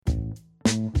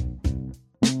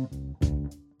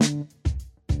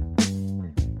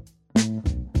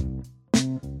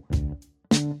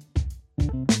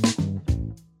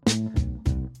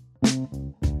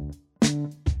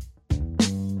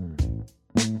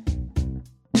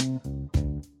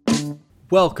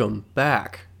Welcome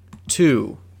back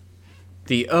to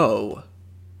the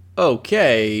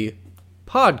OK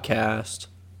podcast.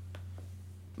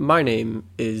 My name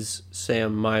is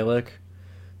Sam Milik.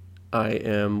 I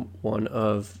am one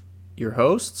of your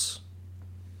hosts.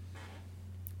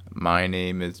 My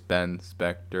name is Ben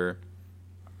Spector.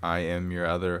 I am your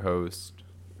other host.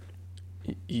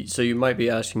 So you might be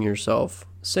asking yourself,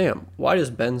 Sam, why does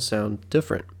Ben sound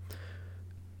different?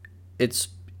 It's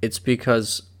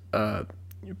because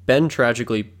Ben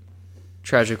tragically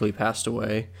passed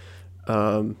away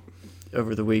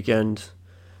over the weekend,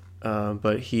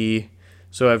 but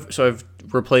I've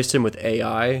replaced him with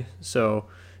AI. So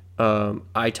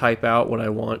I type out what I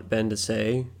want Ben to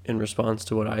say in response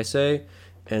to what I say,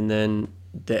 and then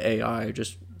the AI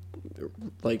just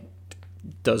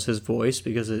does his voice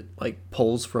because it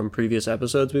pulls from previous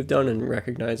episodes we've done and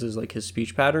recognizes his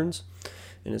speech patterns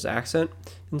and his accent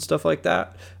and stuff like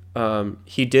that.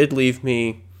 He did leave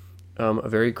me a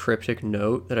very cryptic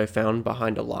note that I found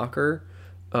behind a locker.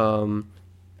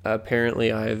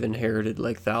 Apparently I've inherited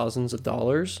thousands of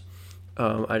dollars.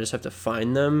 I just have to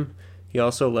find them. He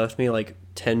also left me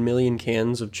 10 million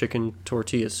cans of chicken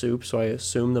tortilla soup, so I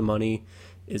assume the money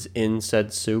is in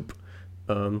said soup.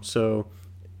 So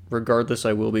regardless,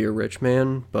 I will be a rich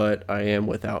man, but I am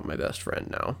without my best friend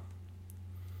now.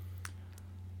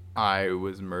 I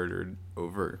was murdered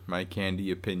over my candy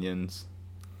opinions.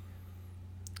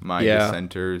 My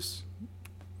dissenters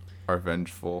are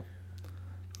vengeful.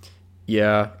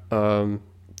 Yeah,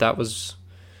 that's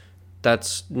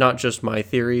not just my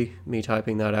theory, me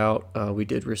typing that out. We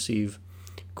did receive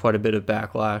quite a bit of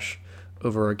backlash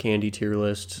over our candy tier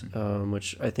list,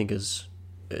 which I think is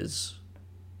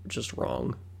just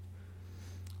wrong.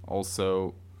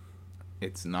 Also,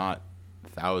 it's not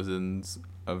thousands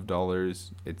of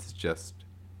dollars, it's just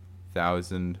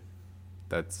 1,000.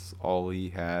 That's all he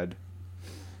had.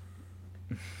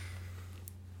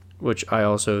 Which I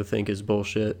also think is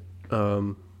bullshit.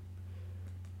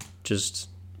 Just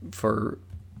for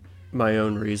my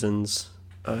own reasons,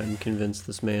 I'm convinced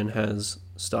this man has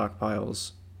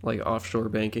stockpiles, offshore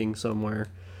banking somewhere,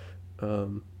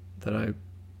 that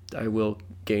I will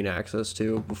gain access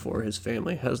to before his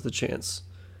family has the chance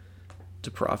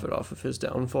to profit off of his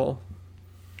downfall.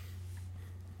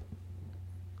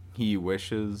 He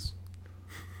wishes.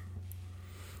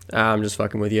 I'm just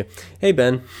fucking with you. Hey,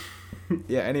 Ben.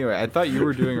 Yeah, anyway, I thought you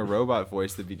were doing a robot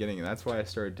voice at the beginning, and that's why I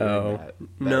started doing that. That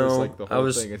no, was the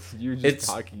whole thing. You're just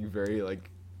talking very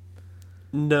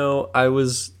No, I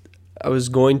was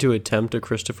going to attempt a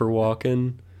Christopher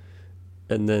Walken,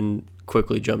 and then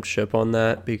quickly jumped ship on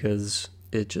that because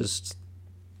it's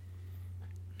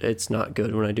not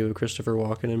good when I do a Christopher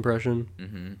Walken impression.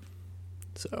 Mm-hmm.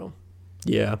 So,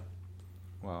 yeah.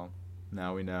 Well,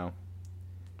 now we know.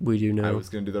 We do know. I was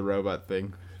going to do the robot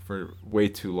thing for way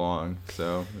too long,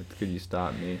 so could you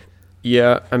stop me?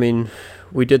 Yeah, I mean,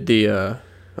 we did the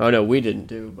we didn't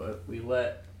do, but we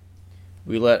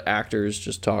let actors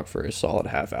just talk for a solid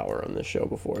half hour on this show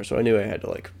before, so I knew I had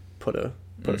to put a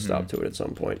stop to it at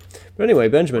some point. But anyway,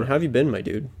 Benjamin, how have you been, my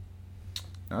dude?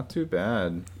 Not too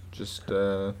bad. Just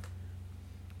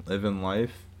living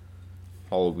life.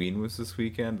 Halloween was this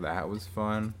weekend. That was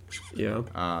fun.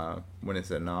 Yeah. When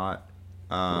is it not?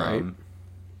 Right.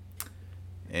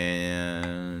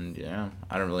 And yeah,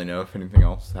 I don't really know if anything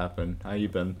else happened. How you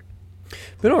been?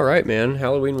 Been all right, man.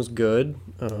 Halloween was good.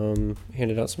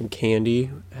 Handed out some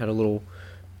candy. Had a little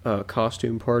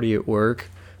costume party at work.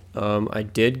 I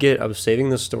was saving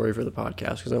this story for the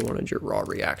podcast because I wanted your raw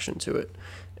reaction to it.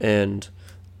 And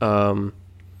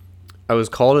I was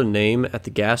called a name at the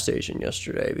gas station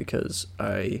yesterday because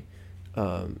I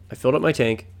filled up my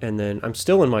tank, and then I'm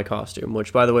still in my costume,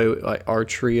 which, by the way, our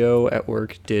trio at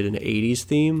work did an 80s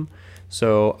theme.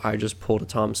 So I just pulled a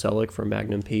Tom Selleck from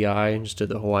Magnum P.I. and just did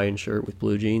the Hawaiian shirt with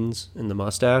blue jeans and the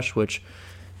mustache, which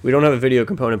we don't have a video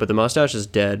component, but the mustache is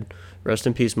dead. Rest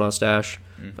in peace, mustache.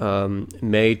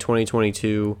 May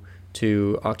 2022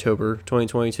 to October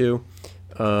 2022.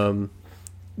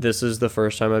 This is the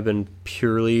first time I've been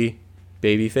purely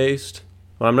baby-faced.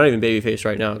 Well, I'm not even baby-faced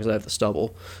right now because I have the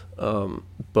stubble.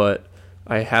 But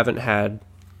I haven't had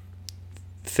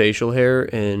facial hair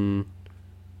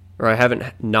I haven't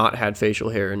not had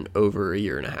facial hair in over a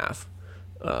year and a half.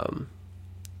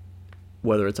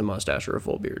 Whether it's a mustache or a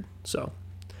full beard. So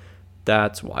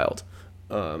that's wild.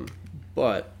 So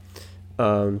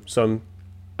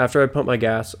after I pump my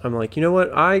gas, I'm like, you know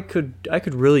what? I could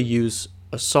really use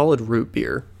a solid root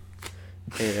beer.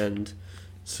 And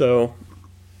so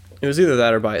it was either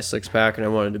that or buy a 6-pack, and I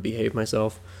wanted to behave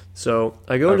myself. So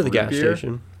I go to the gas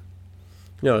station.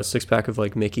 No, a 6-pack of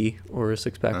Mickey or a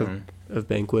 6-pack of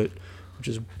Banquet, which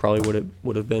is probably what it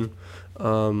would have been.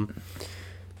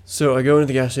 So I go into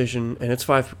the gas station, and it's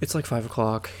like 5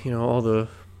 o'clock. You know, all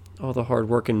the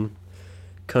hard-working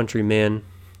countrymen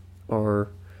are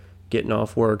getting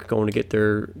off work, going to get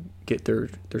their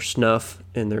snuff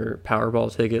and their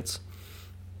Powerball tickets.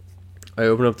 I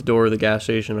open up the door of the gas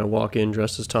station. I walk in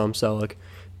dressed as Tom Selleck,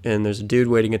 and there's a dude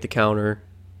waiting at the counter,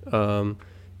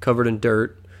 covered in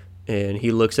dirt, and he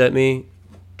looks at me,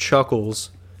 chuckles,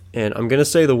 and I'm gonna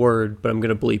say the word, but I'm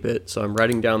gonna bleep it. So I'm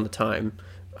writing down the time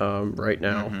right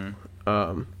now.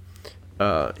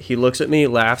 He looks at me,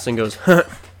 laughs, and goes, "Huh."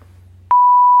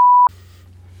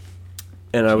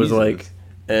 And I was like,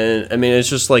 and I mean, it's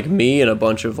just like me and a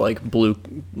bunch of like blue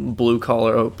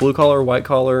collar, white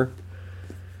collar,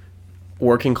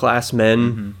 working class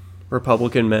men,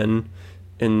 Republican men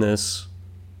in this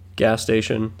gas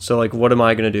station. So like, what am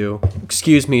I gonna do?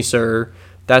 Excuse me, sir,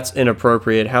 that's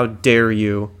inappropriate. How dare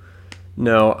you?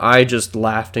 No, I just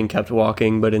laughed and kept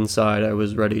walking, but inside I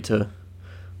was ready to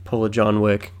pull a John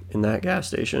Wick in that gas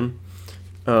station.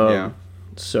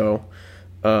 So,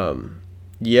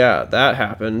 yeah, that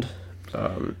happened.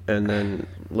 And then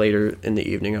later in the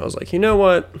evening, I was like, you know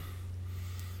what?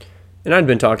 And I'd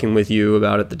been talking with you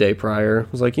about it the day prior.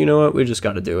 I was like, you know what? We just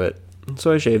got to do it. And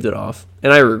so I shaved it off.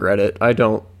 And I regret it. I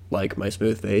don't like my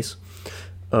smooth face.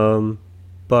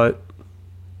 But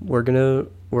we're gonna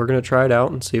try it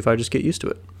out and see if I just get used to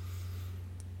it.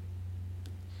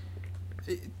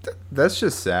 That's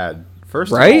just sad.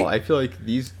 First right? of all, I feel like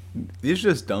these are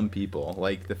just dumb people.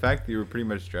 Like, the fact that you were pretty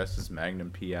much dressed as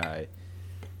Magnum P.I.,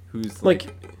 who's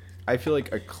like I feel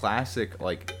like a classic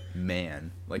like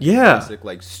man, like classic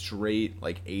like straight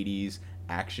like 80s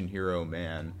action hero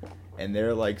man, and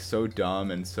they're like so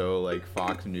dumb and so like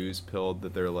Fox News pilled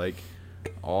that they're like,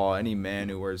 oh, any man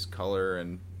who wears color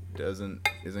and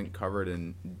isn't covered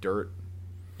in dirt,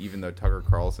 even though Tucker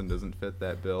Carlson doesn't fit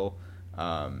that bill,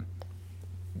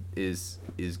 is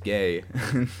gay.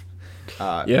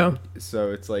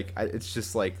 So it's like it's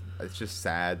just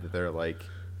sad that they're like,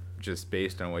 just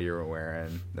based on what you were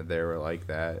wearing, that they were like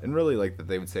that, and really like that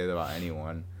they would say that about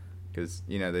anyone, because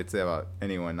you know they'd say about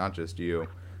anyone, not just you.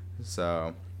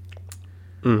 So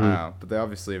I don't know, but they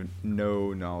obviously have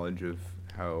no knowledge of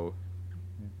how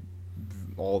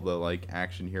all the like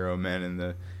action hero men in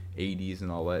the 80s and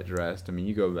all that dressed. I mean,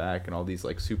 you go back and all these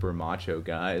like super macho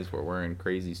guys were wearing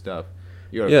crazy stuff.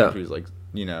 You go to countries like,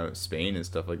 you know, Spain and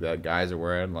stuff like that, guys are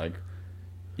wearing like,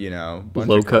 you know,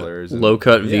 low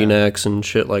cut V-necks and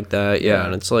shit like that. Yeah,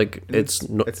 and it's like and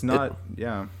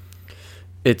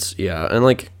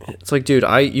it's like, dude,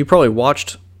 you probably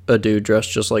watched a dude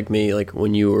dressed just like me like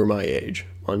when you were my age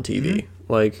on TV.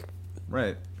 Like,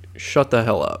 right, shut the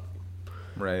hell up.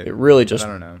 Right. It really just, I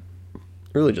don't know,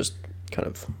 really just kind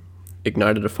of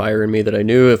ignited a fire in me that I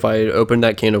knew if I opened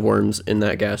that can of worms in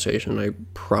that gas station, I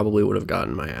probably would have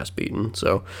gotten my ass beaten.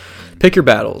 So pick your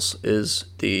battles is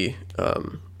the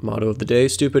motto of the day.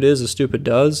 Stupid is as stupid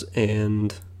does,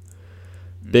 and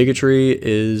bigotry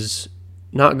is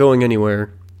not going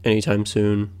anywhere anytime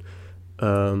soon.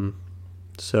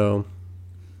 So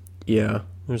yeah,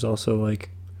 there's also like,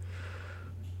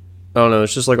 I don't know,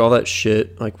 it's just like all that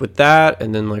shit like with that,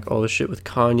 and then like all the shit with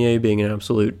Kanye being an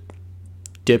absolute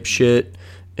dipshit,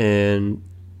 and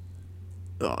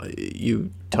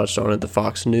you touched on it, the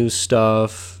Fox News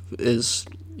stuff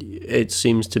it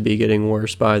seems to be getting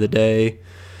worse by the day.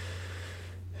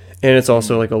 And it's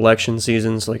also like election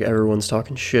season, so like everyone's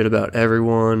talking shit about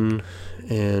everyone,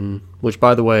 and which,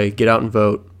 by the way, get out and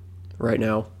vote right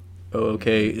now. OOK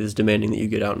is demanding that you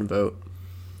get out and vote.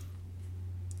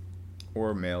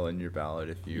 Or mail in your ballot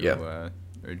if you are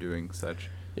doing such.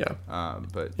 Yeah.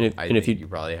 But I think you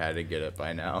probably had to get it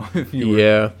by now. If you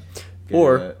were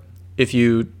or if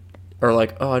you are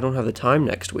like, oh, I don't have the time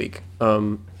next week.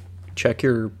 Check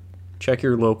your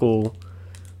local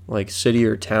like city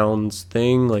or town's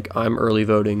thing. Like, I'm early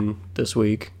voting this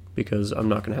week because I'm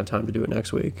not going to have time to do it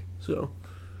next week. So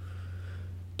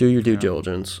do your due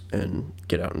diligence and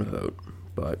get out and vote.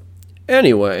 But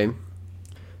anyway,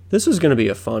 this is going to be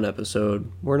a fun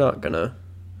episode. We're not going to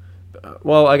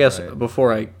well, I guess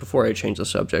before I change the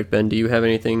subject, Ben, do you have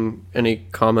any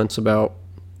comments about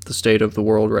the state of the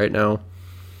world right now?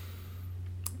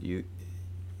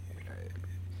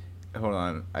 Hold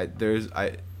on.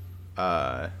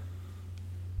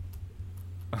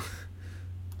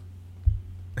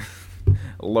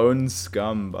 Lone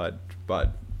scum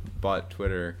bought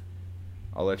Twitter.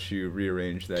 I'll let you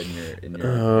rearrange that in your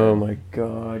Oh my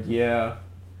god, yeah.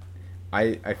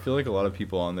 I feel like a lot of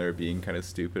people on there are being kind of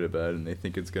stupid about it, and they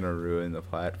think it's going to ruin the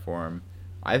platform.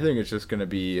 I think it's just gonna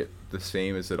be the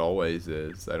same as it always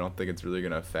is. I don't think it's really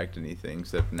gonna affect anything,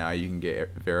 except now you can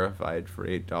get verified for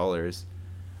 $8.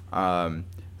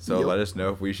 So Yep. let us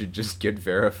know if we should just get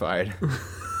verified.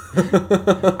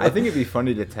 I think it'd be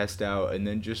funny to test out and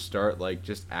then just start like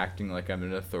just acting like I'm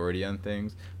an authority on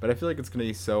things. But I feel like it's gonna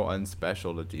be so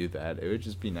unspecial to do that. It would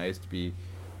just be nice to be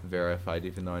verified,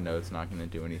 even though I know it's not gonna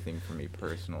do anything for me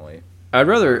personally. I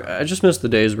just miss the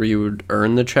days where you would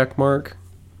earn the check mark,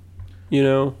 you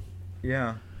know?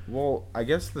 Yeah. Well, I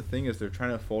guess the thing is they're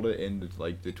trying to fold it into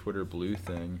like the Twitter Blue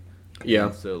thing. Yeah.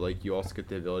 And so like you also get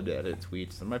the ability to edit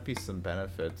tweets. There might be some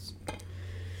benefits.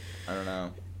 I don't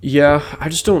know. Yeah, I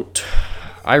just don't.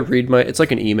 It's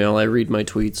like an email. I read my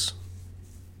tweets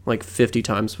like 50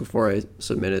 times before I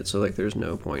submit it. So like, there's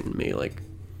no point in me like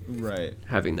Right.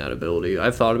 having that ability.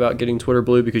 I've thought about getting Twitter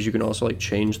Blue because you can also like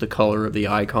change the color of the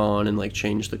icon and like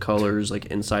change the colors like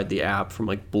inside the app from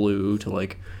like blue to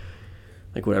like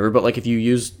whatever. But like if you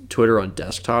use Twitter on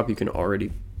desktop, you can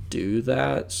already do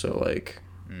that. So like,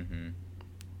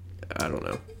 I don't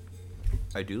know.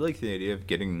 I do like the idea of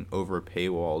getting over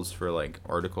paywalls for like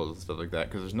articles and stuff like that,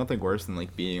 because there's nothing worse than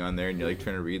like being on there and you're like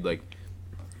trying to read like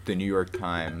the New York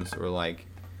Times or like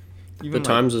even The like,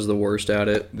 Times is the worst at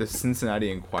it. the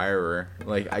Cincinnati Enquirer.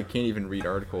 Like I can't even read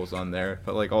articles on there,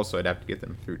 but like also I'd have to get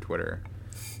them through Twitter.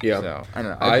 Yeah. So I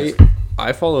don't know.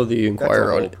 I follow the that's a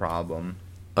Enquirer whole on problem.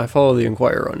 I follow the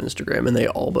Enquirer on Instagram, and they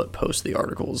all but post the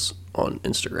articles on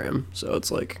Instagram. So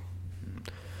it's like,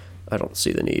 I don't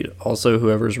see the need. Also,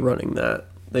 whoever's running that,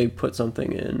 they put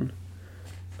something in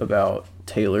about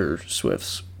Taylor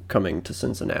Swift's coming to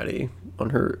Cincinnati on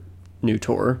her new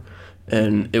tour,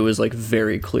 and it was like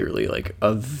very clearly like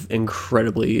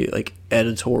incredibly like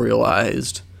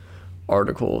editorialized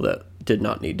article that did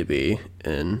not need to be,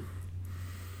 and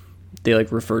they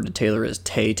like referred to Taylor as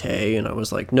Tay Tay, and I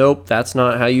was like, nope, that's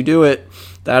not how you do it.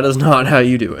 That is not how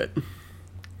you do it.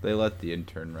 They let the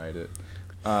intern write it.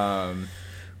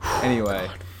 Anyway,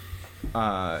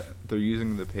 they're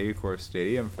using the Paycor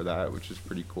Stadium for that, which is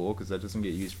pretty cool because that doesn't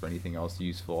get used for anything else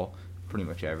useful pretty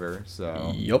much ever.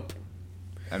 So Yup.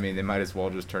 I mean, they might as well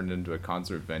just turn it into a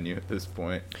concert venue at this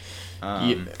point.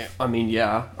 Yeah, I mean,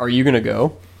 yeah. Are you gonna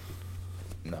go?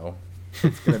 No,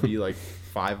 it's gonna be like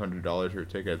 $500 for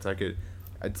tickets.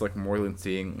 It's like more than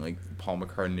seeing like Paul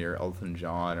McCartney or Elton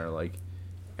John or like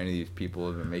any of these people who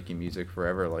have been making music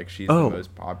forever. Like she's Oh. the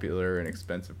most popular and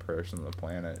expensive person on the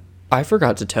planet. I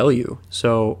forgot to tell you.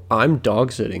 So I'm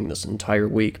dog sitting this entire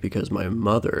week because my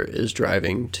mother is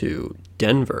driving to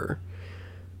Denver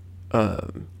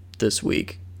this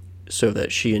week so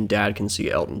that she and Dad can see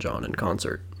Elton John in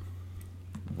concert.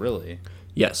 Really?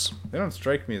 Yes. They don't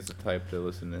strike me as the type to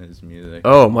listen to his music.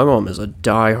 Oh, my mom is a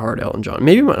diehard Elton John.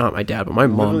 Maybe not my dad, but my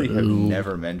mom. Literally have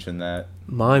never mentioned that.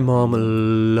 My mom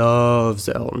loves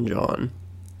Elton John.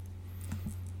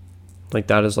 Like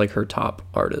that is like her top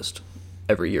artist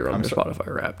every year on her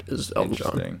Spotify Wrapped is Elton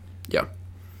John. Interesting. Yeah.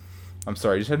 I'm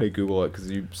sorry, I just had to Google it because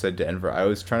you said Denver. I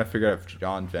was trying to figure out if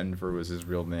John Denver was his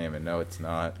real name, and no, it's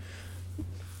not.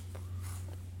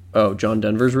 Oh, John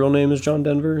Denver's real name is John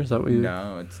Denver? Is that what you...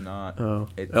 No, it's not. Oh,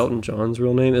 It's, Elton John's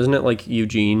real name? Isn't it like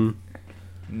Eugene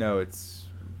No, it's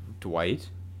Dwight.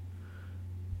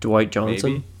 Dwight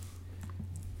Johnson? Maybe.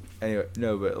 Anyway,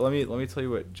 no, but let me tell you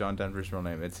what John Denver's real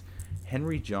name. It's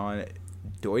Henry John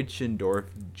Deutschendorf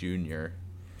Jr.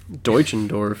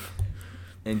 Deutschendorf.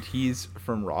 And he's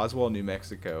from Roswell, New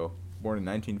Mexico, born in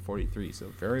 1943. So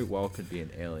very well could be an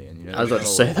alien. You know, I was they about to got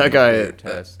a say little that guy. nuclear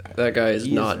test. That guy is He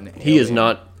is not. an He is alien.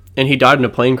 not. And he died in a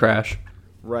plane crash.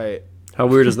 Right. How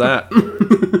weird is that?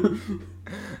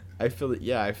 I feel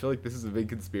like this is a big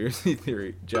conspiracy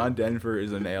theory. John Denver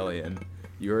is an alien.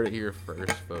 You heard it here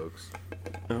first, folks.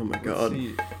 Oh my Let's god.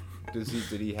 see.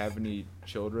 Did he have any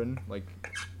children? Like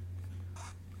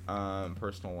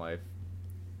personal life.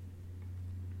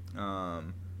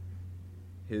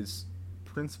 His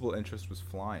principal interest was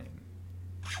flying.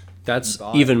 That's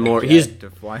Bought even a more. jet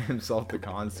to fly himself to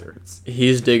concerts.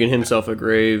 He's digging himself a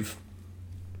grave.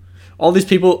 All these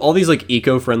people, all these like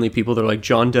eco-friendly people, they're like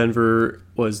John Denver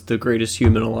was the greatest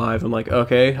human alive. I'm like,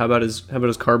 okay, how about his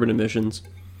carbon emissions?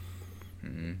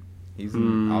 He's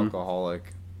an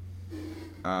alcoholic.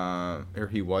 Or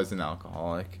he was an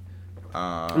alcoholic.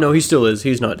 No, he still is.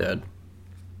 He's not dead.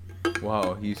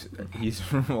 Wow, he's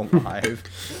alive.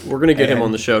 We're gonna get him on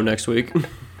And- the show next week.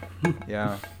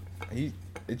 Yeah,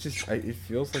 it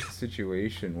feels like a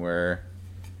situation where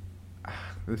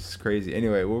this is crazy.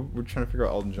 Anyway, we're trying to figure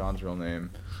out Elton John's real name.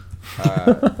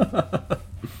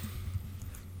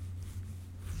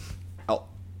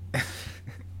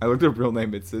 I looked up real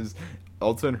name. It says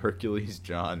Alton Hercules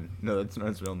John. No, that's not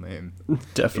his real name.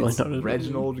 Definitely It's not his real name.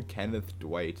 Reginald Kenneth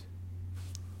Dwight.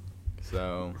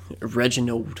 So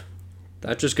Reginald.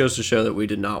 That just goes to show that we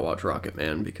did not watch Rocket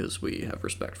Man because we have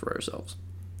respect for ourselves.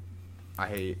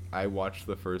 I watched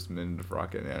the first minute of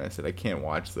Rocket Man. I said I can't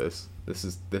watch this. This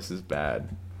is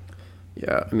bad.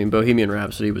 Yeah, I mean Bohemian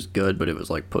Rhapsody was good, but it was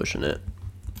like pushing it.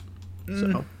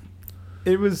 So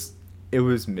It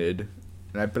was mid.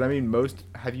 But I mean,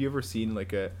 have you ever seen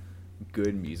like a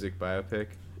good music biopic?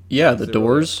 yeah, The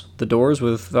Doors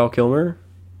with Val Kilmer.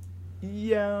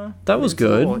 Yeah, That was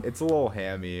good. It's a little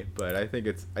hammy, but I think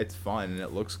it's fun and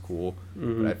it looks cool.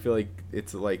 But I feel like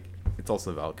it's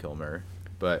also Val Kilmer.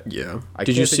 But Yeah. I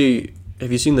Did you can't see?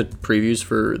 Have you seen the previews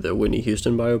for the Whitney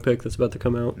Houston biopic that's about to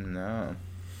come out? No.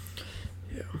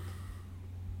 Yeah.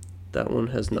 That one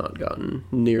has not gotten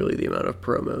nearly the amount of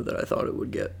promo that I thought it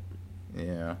would get.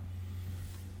 Yeah.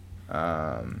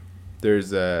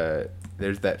 There's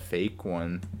that fake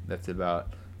one that's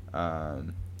about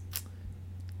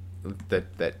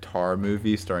that Tar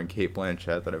movie starring Cate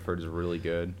Blanchett that I've heard is really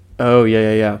good. Oh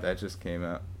yeah. That just came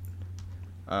out.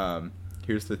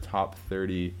 Here's the top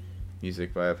 30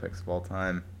 music biopics of all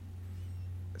time.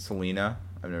 Selena,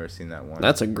 I've never seen that one.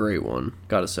 That's a great one.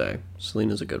 Gotta say,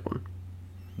 Selena's a good one.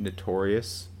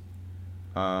 Notorious.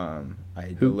 I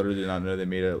Who? literally did not know they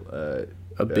made a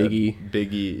Biggie.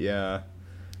 Biggie, yeah.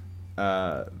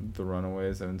 The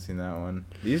Runaways, I haven't seen that one.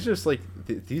 These just like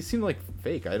these seem like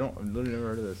fake. I've literally never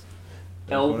heard of this.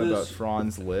 There's one about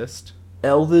Franz Liszt.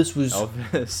 Elvis was.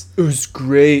 Elvis. It was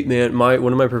great, man.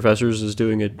 One of my professors is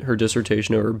doing her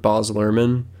dissertation over Baz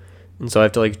Luhrmann, and so I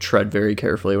have to like tread very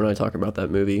carefully when I talk about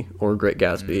that movie or Great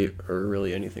Gatsby or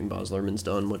really anything Baz Luhrmann's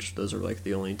done. Which those are like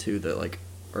the only two that like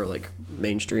are like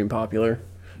mainstream popular.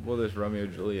 Well, there's Romeo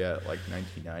and Juliet, like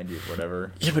 1990 or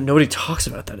whatever. Yeah, but nobody talks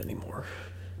about that anymore.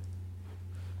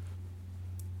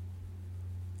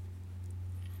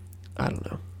 I don't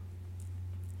know.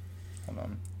 Hold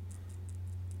on.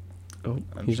 Oh,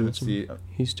 I'm he's trying doing to see.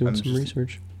 he's doing I'm some just-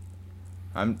 research.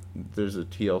 There's a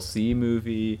TLC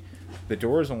movie. The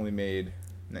Doors only made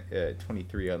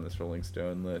 23 on this Rolling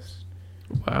Stone list.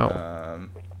 Wow.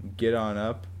 Get On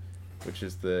Up, which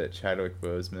is the Chadwick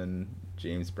Boseman,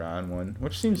 James Brown one,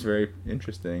 which seems very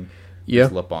interesting. Yeah.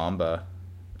 It's La Bamba.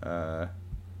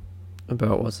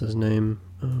 About what's his name?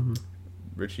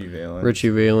 Richie Valens. Richie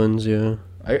Valens, yeah.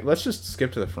 Let's just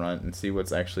skip to the front and see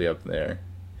what's actually up there.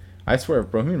 I swear,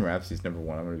 if Bohemian Rhapsody's number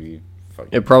one, I'm gonna be fucking.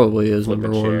 It probably is flip a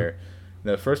number one. chair.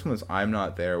 The first one was I'm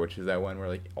Not There, which is that one where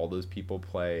like all those people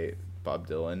play Bob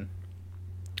Dylan.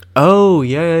 Oh,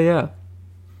 yeah.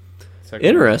 Second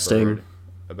Interesting. one was Bird,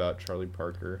 about Charlie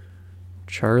Parker.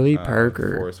 Charlie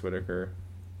Parker. Forrest Whitaker.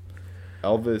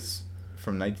 Elvis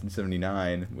from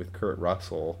 1979 with Kurt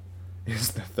Russell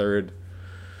is the third.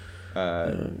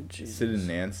 Sid and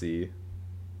Nancy.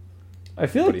 I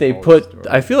feel like Buddy Holly story.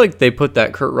 I feel like they put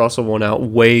that Kurt Russell one out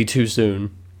way too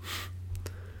soon.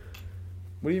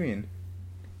 What do you mean?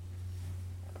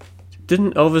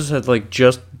 Didn't Elvis had like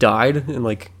just died in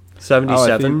like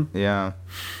 77? Yeah.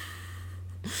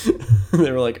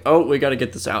 They were like, "Oh, we got to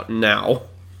get this out now."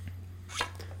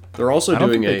 They're also I don't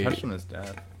doing think they touched on his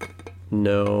death.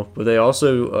 No, but they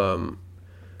also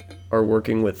are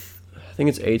working with, I think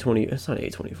it's A20. It's not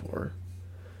A24.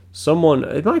 Someone,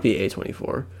 it might be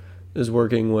A24, is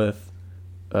working with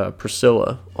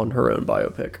Priscilla on her own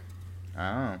biopic.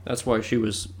 Oh. That's why she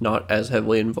was not as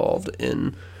heavily involved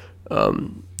in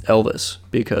Elvis,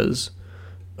 because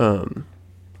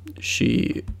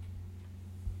she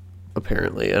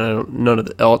apparently, and I don't, none of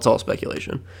the, it's all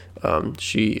speculation.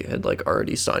 She had like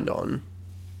already signed on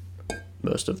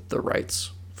most of the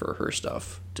rights for her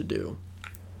stuff to do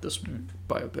this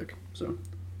biopic. So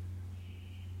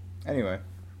Anyway.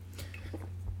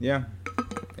 Yeah.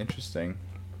 Interesting.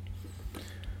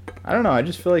 I don't know. I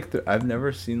just feel like I've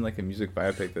never seen like a music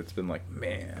biopic that's been like,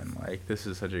 man, like this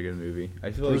is such a good movie.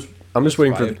 I feel like I'm just most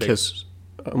waiting for the biopics- Kiss.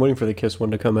 I'm waiting for the Kiss one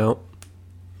to come out.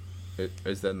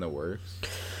 Is that in the works?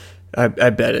 I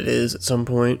bet it is at some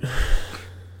point.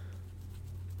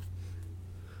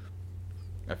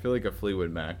 I feel like a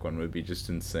Fleetwood Mac one would be just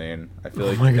insane. I feel Oh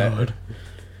like my that, god.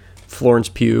 Florence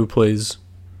Pugh plays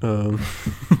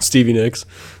Stevie Nicks.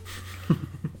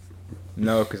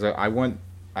 No, because I want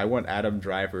Adam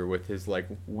Driver with his like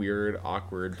weird,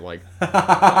 awkward like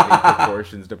body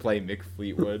proportions to play Mick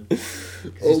Fleetwood. 'Cause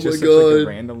Oh he's just my such like a God.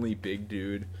 randomly big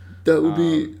dude. That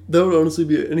would honestly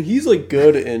be, and he's like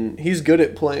he's good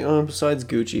at playing. Besides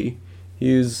Gucci,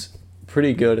 he's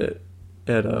pretty good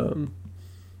at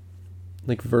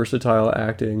like versatile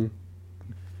acting.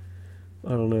 I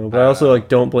don't know, but I also like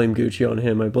don't blame Gucci on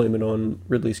him. I blame it on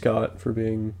Ridley Scott for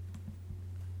being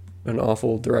an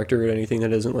awful director at anything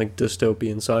that isn't like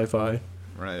dystopian sci-fi.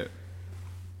 Right.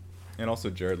 And also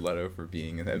Jared Leto for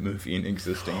being in that movie and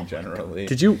existing generally.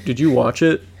 Did you watch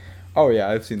it? Oh yeah,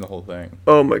 I've seen the whole thing.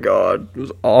 Oh my god, it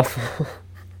was awful.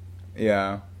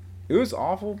 Yeah. It was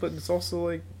awful, but it's also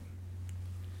like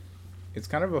it's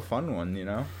kind of a fun one, you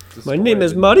know? My name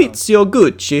is Maurizio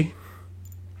Gucci.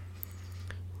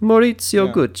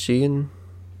 Maurizio Gucci and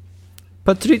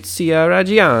Patrizia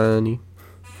Raggiani.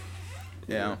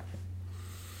 Yeah.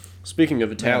 Speaking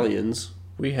of Italians,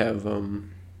 we have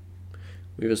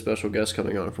a special guest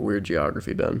coming on for Weird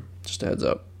Geography, Ben. Just a heads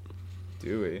up.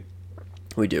 Do we?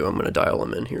 We do. I'm going to dial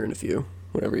him in here in a few,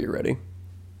 whenever you're ready.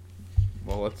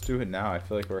 Well, let's do it now. I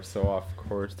feel like we're so off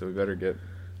course that we better get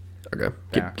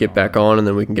Get back on, and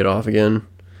then we can get off again.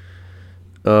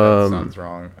 That sounds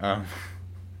wrong.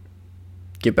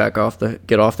 Get off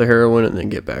the heroin, and then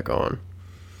get back on.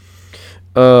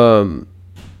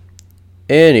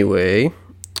 Anyway,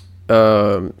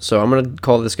 so I'm gonna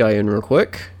call this guy in real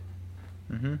quick.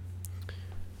 Mm-hmm.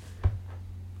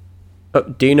 Oh,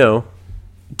 Dino,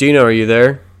 are you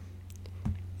there?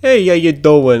 Hey, how you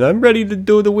doing? I'm ready to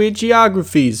do the weird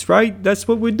geographies, right? That's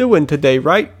what we're doing today,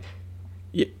 right?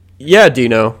 Yeah,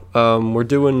 Dino. We're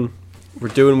doing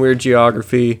weird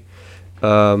geography.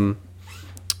 So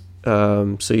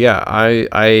yeah,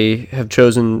 I have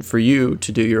chosen for you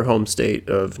to do your home state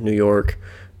of New York,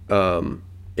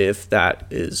 if that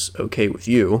is okay with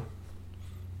you.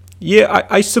 Yeah,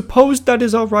 I suppose that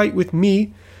is all right with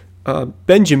me.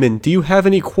 Benjamin, do you have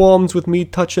any qualms with me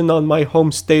touching on my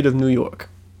home state of New York?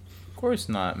 Of course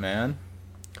not, man.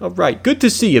 All right, good to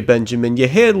see you, Benjamin. Your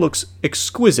hair looks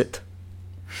exquisite.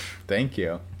 Thank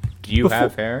you. Do you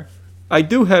have hair? I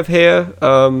do have hair.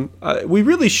 We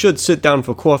really should sit down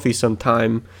for coffee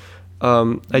sometime.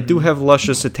 I do have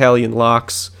luscious Italian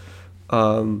locks.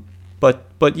 But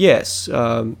yes,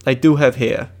 I do have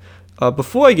hair.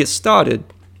 Before I get started,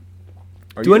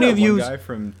 do any of you guy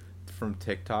from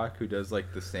TikTok who does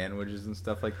like the sandwiches and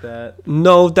stuff like that?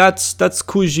 No, that's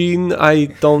Cuisine. I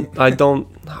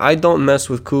don't mess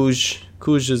with Cuj.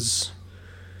 Cuj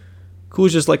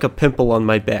is like a pimple on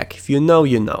my back. If you know,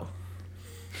 you know.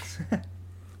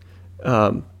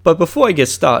 But before I get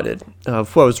started,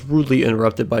 before I was rudely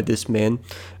interrupted by this man,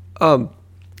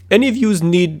 any of you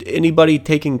need anybody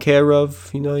taken care of?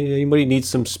 You know, anybody needs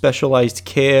some specialized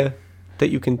care that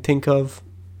you can think of?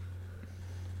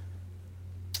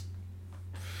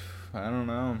 I don't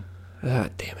know. Ah,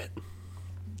 damn it.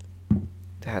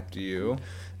 Do you?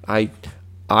 I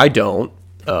don't,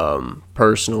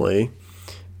 personally.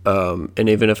 And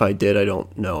even if I did, I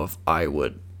don't know if I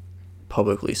would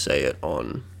publicly say it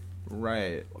on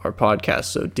our podcast.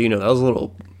 So, Dino, that was a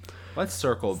little... Let's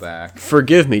circle back.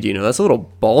 Forgive me, Dino. That's a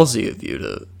little ballsy of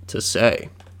you to say.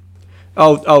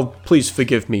 Oh, please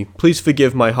forgive me. Please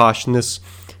forgive my harshness.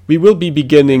 We will be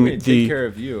beginning take care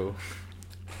of you.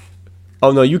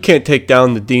 Oh, no, you can't take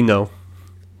down the Dino.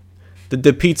 The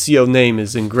DiPizio name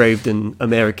is engraved in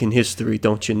American history,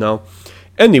 don't you know?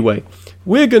 Anyway,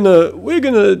 we're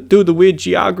gonna do the weird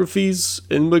geographies,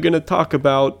 and we're gonna talk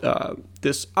about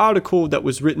this article that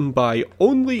was written by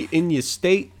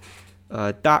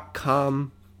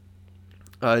OnlyInYourState.com.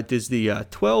 It is the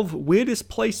 12 weirdest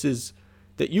places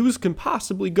that you can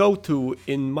possibly go to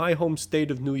in my home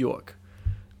state of New York.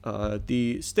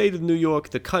 The state of New York,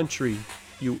 the country,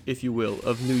 if you will,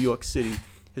 of New York City,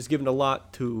 has given a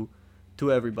lot to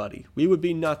everybody. We would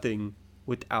be nothing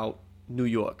without New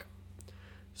York.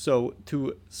 So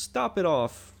to start it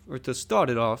off,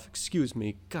 excuse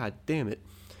me, god damn it,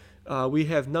 we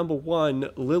have number 1,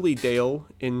 Lilydale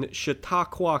in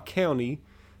Chautauqua County.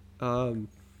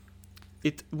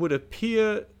 It would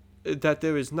appear that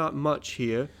there is not much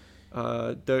here.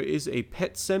 There is a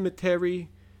pet cemetery,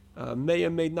 may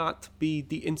or may not be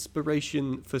the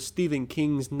inspiration for Stephen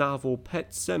King's novel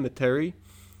Pet Sematary.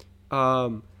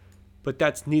 But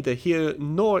that's neither here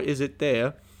nor is it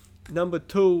there. Number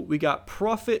 2, we got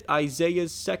Prophet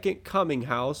Isaiah's Second Coming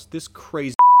House. This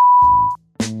crazy...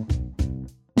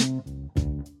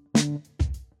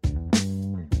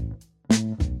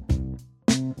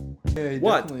 Yeah,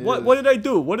 What did I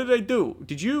do?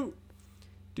 Did you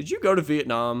go to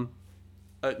Vietnam?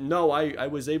 No, I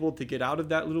was able to get out of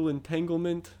that little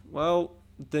entanglement. Well,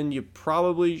 then you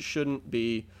probably shouldn't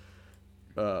be.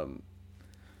 Well,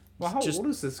 how old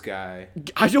is this guy?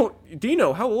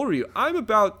 Dino, how old are you? I'm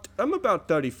about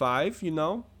 35. You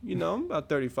know, I'm about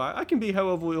 35. I can be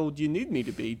however old you need me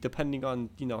to be, depending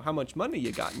on how much money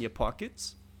you got in your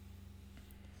pockets.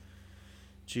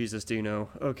 Jesus, Dino.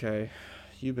 Okay,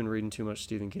 you've been reading too much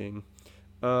Stephen King.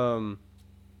 You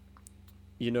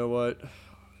know what?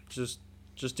 Just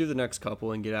just do the next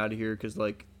couple and get out of here, because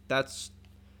like that's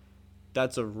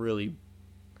really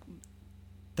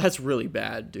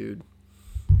bad, dude.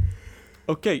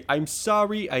 Okay, I'm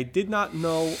sorry. I did not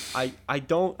know. I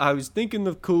was thinking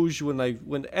of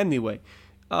Kuj anyway.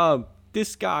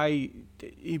 This guy,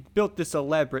 he built this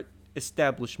elaborate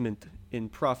establishment in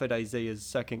Prophet Isaiah's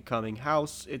second coming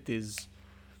house. It is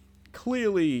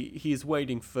clearly he's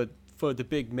waiting for the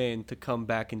big man to come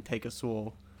back and take us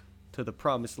all to the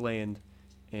promised land.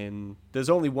 And there's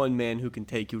only one man who can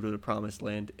take you to the promised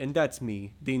land, and that's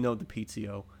me, Dino the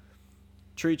PTO.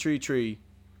 Tree, tree, tree.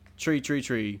 Tree, tree,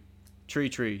 tree. Tree,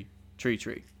 tree. Tree,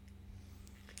 tree.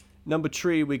 Number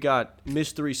 3, we got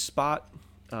Mystery Spot.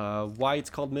 Why it's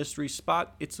called Mystery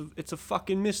Spot? It's a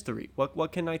fucking mystery.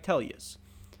 What can I tell you?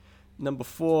 Number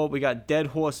 4, we got Dead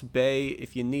Horse Bay.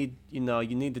 If you need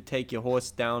to take your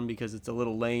horse down because it's a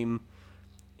little lame,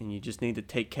 and you just need to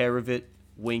take care of it.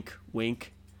 Wink,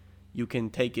 wink. You can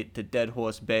take it to Dead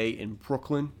Horse Bay in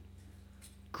Brooklyn.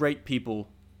 Great people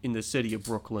in the city of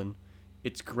Brooklyn.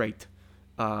 It's great.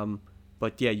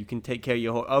 But yeah, you can take care of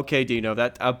your horse. Okay, Dino.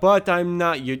 But I'm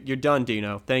not. You're done,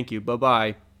 Dino. Thank you.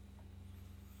 Bye-bye.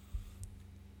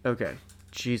 Okay.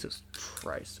 Jesus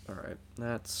Christ. All right.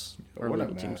 That's our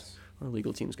legal team's. Our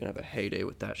legal team's gonna have a heyday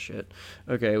with that shit.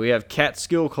 Okay, we have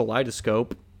Catskill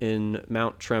Kaleidoscope in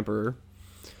Mount Tremper.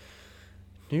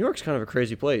 New York's kind of a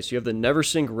crazy place. You have the Never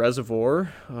Sink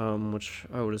Reservoir, which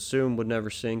I would assume would never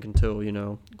sink until,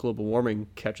 global warming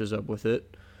catches up with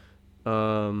it.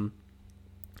 You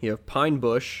have Pine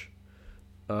Bush,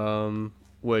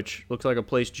 which looks like a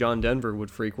place John Denver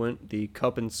would frequent, the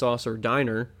Cup and Saucer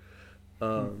Diner.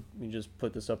 You just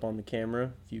put this up on the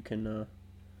camera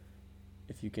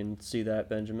if you can see that,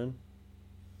 Benjamin.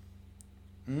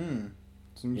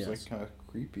 Seems like kind of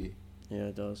creepy. Yeah,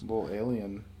 it does. A little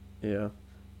alien. Yeah.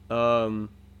 You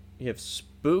have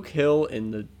Spook Hill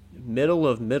in the middle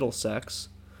of Middlesex.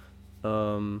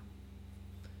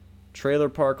 Trailer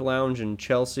Park Lounge in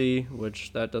Chelsea,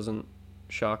 which that doesn't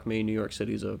shock me. New York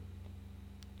City's a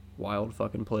wild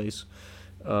fucking place.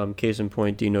 Case in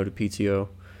point, Dino to PTO.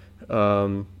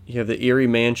 You have the Erie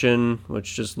Mansion,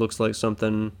 which just looks like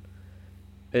something.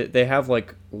 They have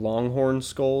like longhorn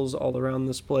skulls all around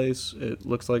this place. It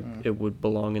looks like it would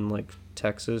belong in like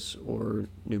Texas or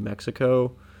New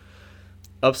Mexico.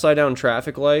 Upside down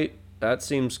traffic light, that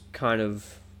seems kind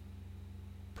of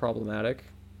problematic.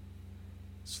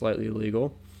 Slightly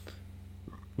illegal.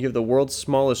 You have the world's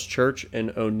smallest church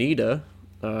in Oneida,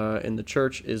 and the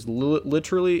church is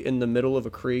literally in the middle of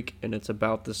a creek, and it's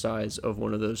about the size of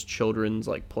one of those children's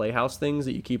like playhouse things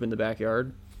that you keep in the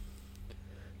backyard.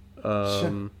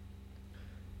 What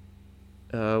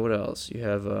else? You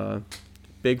have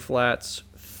Big Flats,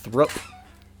 Thrupp,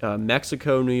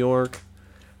 Mexico, New York,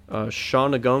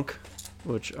 Shawangunk,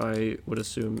 which I would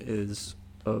assume is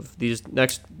of these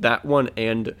next, that one,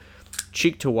 and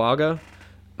Cheektowaga.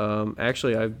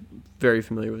 Actually, I'm very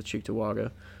familiar with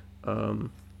Cheektowaga.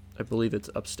 I believe it's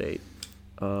upstate.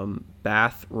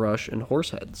 Bath, Rush, and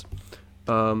Horseheads.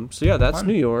 So yeah, that's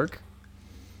New York.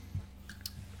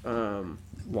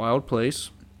 Wild place.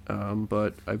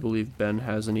 But I believe Ben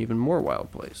has an even more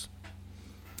wild place.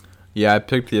 Yeah, I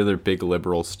picked the other big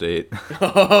liberal state.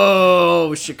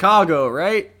 Oh, Chicago,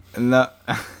 right? No,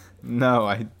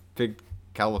 I picked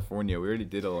California. We already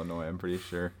did Illinois, I'm pretty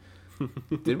sure.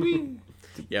 Did we?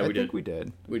 Yeah, we did. I think we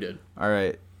did. We did. All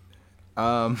right.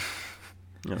 Oh,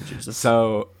 Jesus.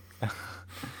 So,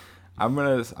 I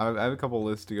have a couple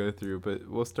lists to go through, but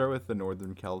we'll start with the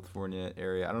Northern California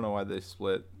area. I don't know why they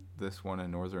split this one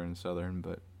in Northern and Southern,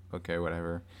 but okay,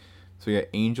 whatever. So we got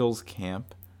Angels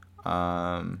Camp,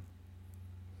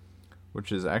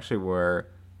 which is actually where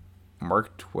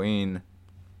Mark Twain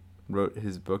wrote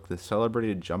his book, The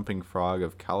Celebrated Jumping Frog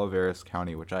of Calaveras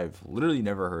County, which I've literally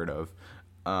never heard of.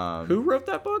 Who wrote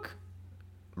that book?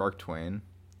 Mark Twain.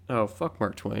 Oh, fuck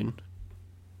Mark Twain.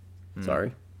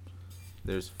 Sorry.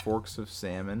 There's Forks of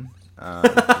Salmon on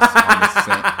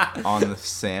the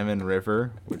Salmon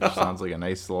River, which sounds like a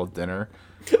nice little dinner.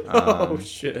 Oh,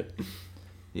 shit.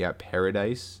 Yeah,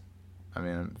 Paradise. I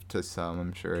mean, to some,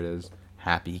 I'm sure it is.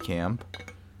 Happy Camp.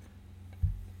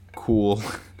 Cool.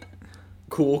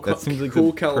 Cool. That seems like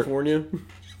cool California.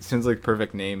 Seems like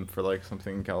perfect name for like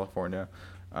something in California.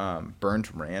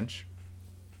 Burnt Ranch,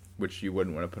 which you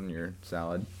wouldn't want to put in your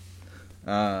salad.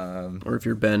 Or if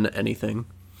you're Ben, anything.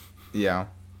 Yeah.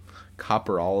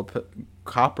 Copperopolis.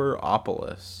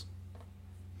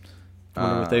 I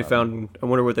wonder what they found. I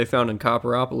wonder what they found in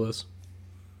Copperopolis.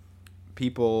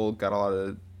 People got a lot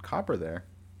of copper there.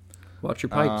 Watch your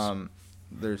pipes.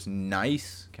 There's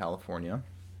Nice, California.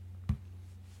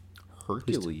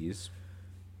 Hercules.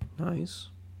 Nice.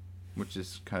 which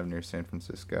is kind of near San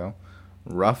Francisco.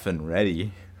 Rough and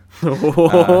Ready.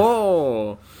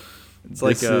 Oh, it's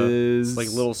like is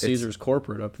Little Caesars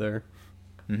corporate up there.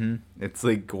 It's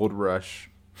like Gold Rush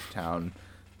town.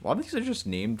 A lot of these are just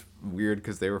named weird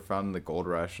because they were found in the Gold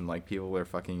Rush and like people were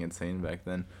fucking insane back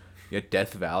then. You got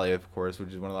Death Valley, of course,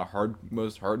 which is one of the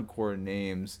most hardcore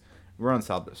names. We're on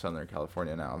Southern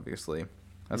California now, obviously.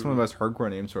 That's one of the most hardcore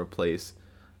names for a place.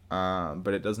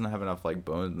 But it doesn't have enough like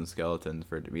bones and skeletons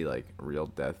for it to be like real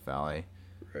Death Valley.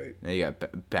 Right. Now you got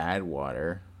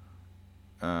Badwater.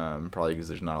 Probably because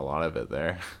there's not a lot of it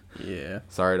there. Yeah.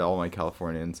 Sorry to all my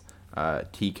Californians.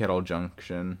 Tea Kettle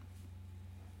Junction.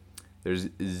 There's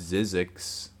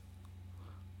Zizix,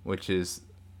 which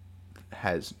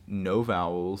has no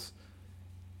vowels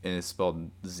and is spelled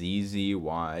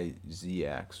ZZYZX.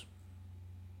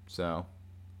 So,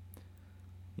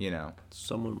 you know.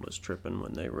 Someone was tripping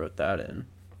when they wrote that in.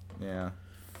 Yeah.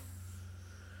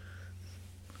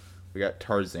 We got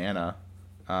Tarzana.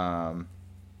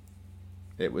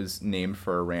 It was named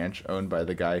for a ranch owned by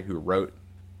the guy who wrote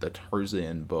the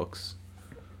Tarzan books.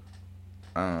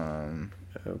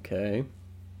 Okay.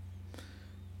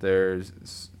 There's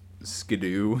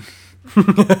Skidoo.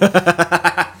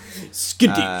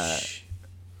 Skadoosh.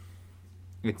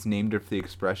 It's named after the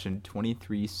expression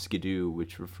 23 skidoo,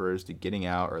 which refers to getting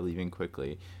out or leaving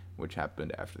quickly, which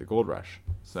happened after the gold rush.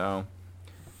 So,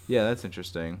 yeah, that's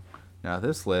interesting. Now,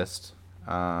 this list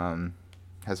has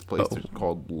a place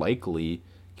called Likely,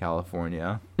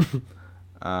 California.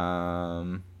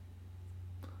 Who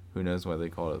knows why they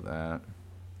called it that.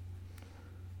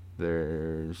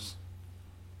 There's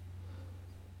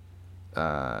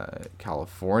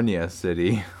California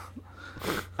City.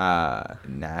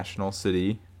 National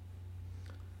City.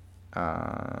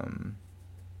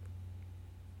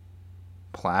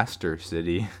 Plaster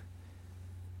City.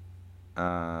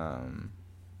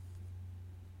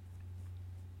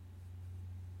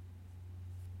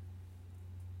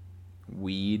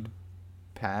 Weed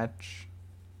Patch.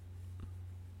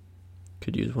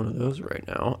 Could use one of those right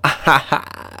now.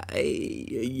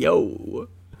 Yo.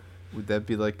 Would that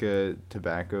be like a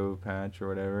tobacco patch or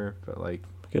whatever? But like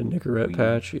a Nicorette weed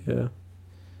patch, yeah.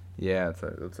 Yeah, that's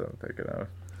what I'm thinking of.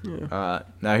 Yeah.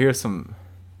 Now here's some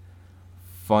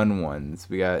fun ones.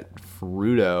 We got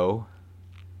Fruto.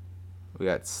 We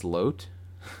got Sloat.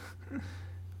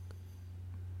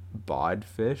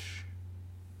 Bodfish.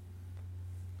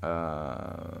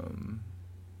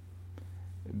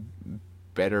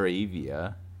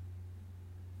 Betaravia.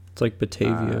 It's like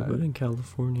Batavia, but in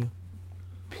California.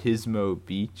 Pismo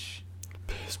Beach.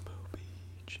 Pismo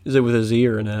Beach. Is it with a Z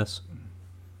or an S?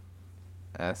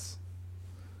 S.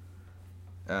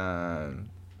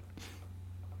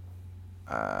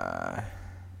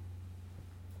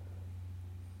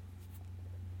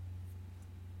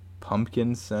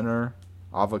 Pumpkin Center.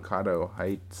 Avocado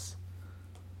Heights.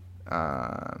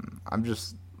 I'm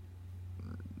just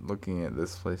looking at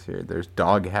this place here. There's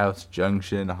Doghouse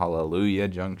Junction, Hallelujah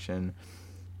Junction,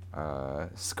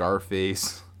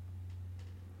 Scarface,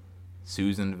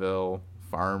 Susanville,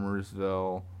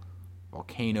 Farmersville,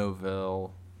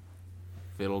 Volcanoville,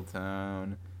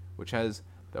 Fiddletown, which has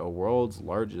the world's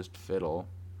largest fiddle.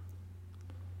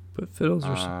 But fiddles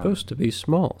are supposed to be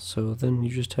small, so then you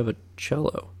just have a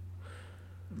cello.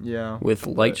 Yeah. With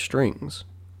light strings.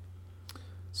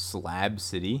 Slab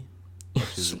City,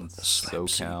 which is in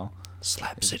SoCal.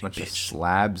 Slab There's City, a bunch of bitch.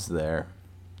 slabs there,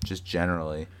 just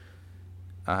generally.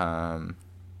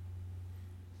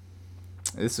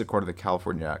 This is according to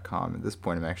California.com. At this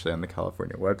point, I'm actually on the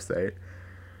California website.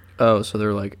 Oh, so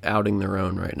they're like outing their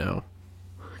own right now.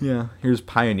 Yeah. Here's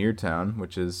Pioneer Town,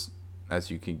 which is,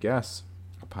 as you can guess,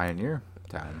 a pioneer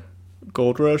town.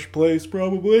 Gold Rush Place,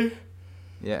 probably.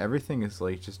 Yeah, everything is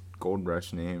like just Gold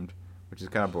Rush named, which is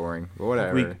kind of boring. But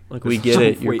whatever. We get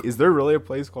it. Wait, is there really a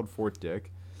place called Fort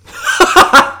Dick?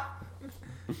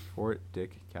 Fort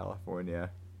Dick, California.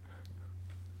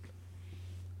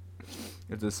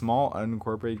 It's a small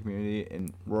unincorporated community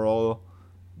in rural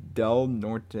Del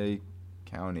Norte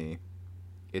County.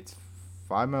 It's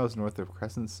 5 miles north of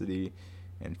Crescent City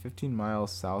and 15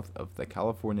 miles south of the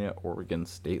California-Oregon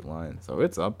state line. So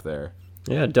it's up there.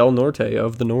 Yeah, Del Norte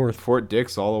of the North. Fort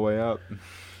Dick's all the way up.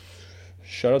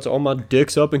 Shout out to all my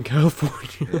dicks up in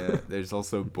California. Yeah, there's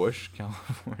also Bush,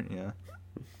 California.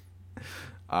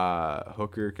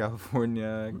 Hooker,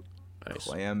 California. Nice.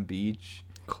 Clam Beach.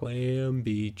 Clam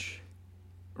Beach.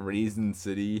 Raisin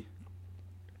City.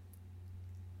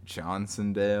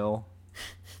 Johnsondale.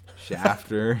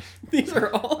 Shafter. These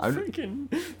are all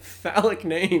freaking phallic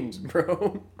names,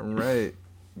 bro. Right.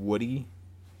 Woody.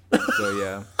 So,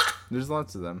 yeah. There's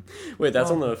lots of them. Wait, that's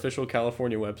on the official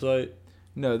California website?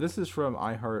 No, this is from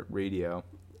iHeartRadio.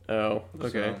 Oh,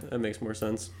 okay. So- That makes more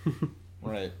sense.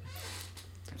 Right.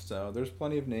 So there's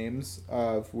plenty of names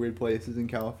of weird places in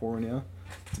California.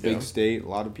 It's a big Yeah. state, a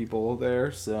lot of people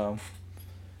there, so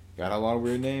got a lot of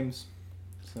weird names.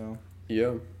 So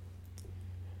Yeah.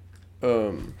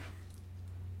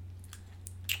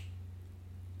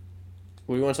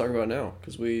 What do you want to talk about now?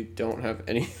 Because we don't have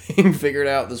anything figured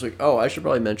out this week. Oh, I should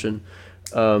probably mention,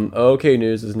 OK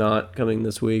News is not coming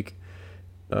this week.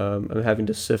 I'm having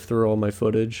to sift through all my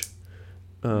footage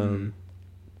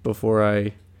before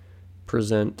I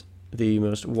present the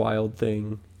most wild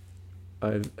thing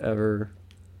I've ever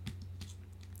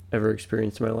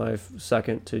experienced in my life.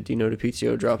 Second to Dino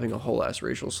DiPizio dropping a whole ass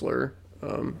racial slur.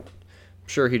 I'm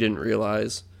sure he didn't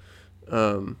realize,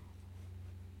 but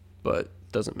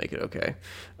doesn't make it okay.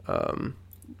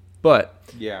 But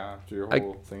yeah, after your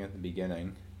whole thing at the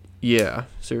beginning. yeah,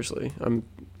 seriously, I'm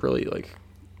really like,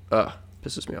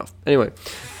 pisses me off. Anyway,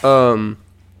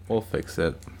 We'll fix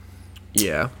it.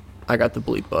 yeah, I got the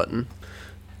bleep button.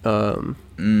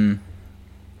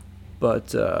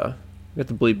 But I got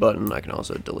the bleep button. I can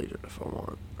also delete it if I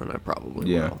want, and I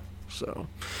probably Yeah. will. So,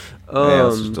 Yeah,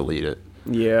 let's just delete it.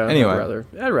 yeah. Anyway.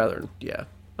 I'd rather, yeah.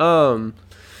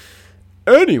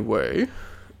 Anyway,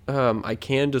 I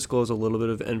can disclose a little bit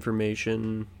of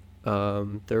information.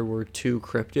 There were 2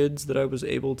 cryptids that I was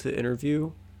able to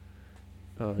interview.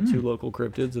 2 local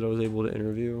cryptids that I was able to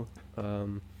interview.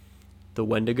 The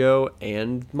Wendigo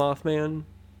and Mothman.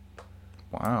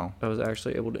 Wow. I was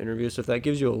actually able to interview. So if that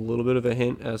gives you a little bit of a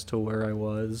hint as to where I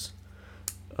was,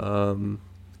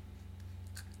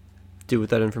 do with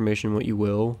that information what you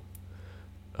will.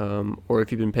 Or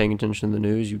if you've been paying attention to the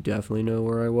news, you definitely know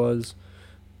where I was.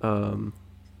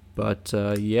 But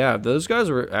yeah, those guys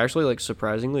were actually like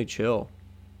surprisingly chill.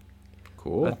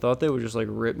 Cool. I thought they would just like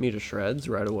rip me to shreds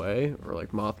right away, or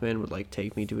like Mothman would like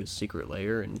take me to his secret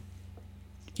lair and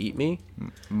eat me.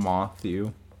 Moth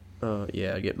you.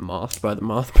 Yeah, I'd get mothed by the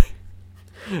Mothman.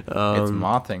 It's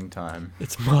mothing time.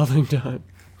 It's mothing time.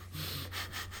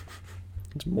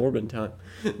 It's Morbin time.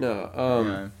 No,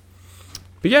 Yeah.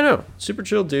 but yeah, no, super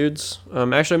chill dudes.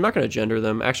 Actually, I'm not going to gender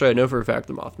them. Actually, I know for a fact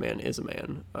the Mothman is a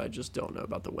man. I just don't know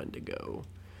about the Wendigo.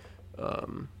 But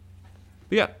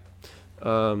yeah.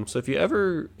 So if you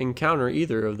ever encounter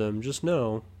either of them, just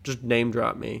name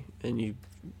drop me, and you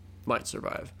might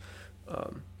survive.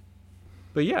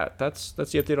 But yeah, that's the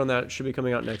update on that. It should be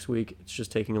coming out next week. It's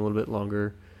just taking a little bit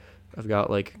longer. I've got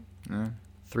like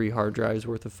 3 hard drives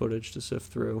worth of footage to sift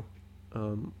through.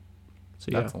 So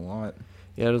yeah, That's a lot.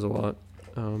 yeah, it is a lot.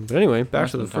 But anyway, back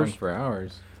to the first. for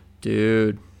hours.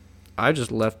 Dude, I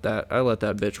just let that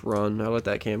bitch run. I let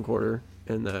that camcorder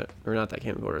and that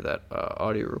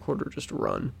audio recorder just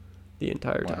run the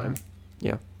entire Wow. time.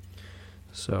 Yeah.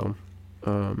 So,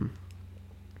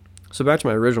 so back to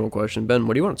my original question, Ben.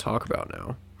 What do you want to talk about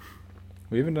now?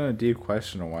 We haven't done a deep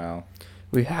question in a while.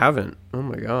 We haven't. Oh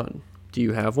my god. Do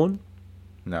you have one?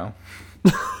 No.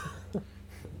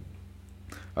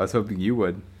 I was hoping you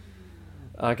would.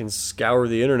 I can scour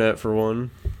the internet for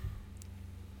one.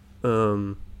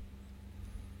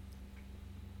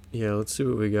 Yeah, let's see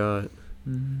what we got.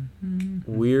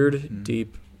 Weird,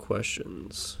 deep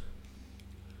questions.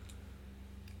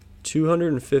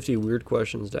 250 weird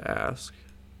questions to ask.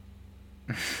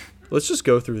 Let's just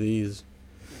go through these.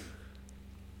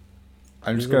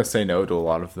 I'm just gonna say no to a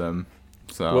lot of them.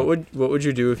 So What would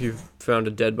you do if you found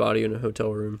a dead body in a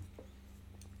hotel room?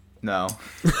 no.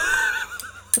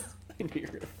 I knew you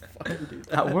were gonna fucking do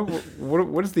that.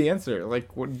 What is the answer?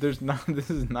 Like, what? There's not. This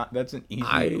is not. That's an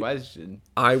easy question.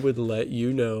 I would let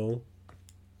you know.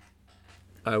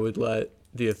 I would let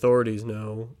the authorities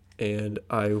know, and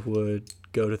I would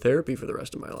go to therapy for the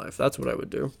rest of my life. That's what I would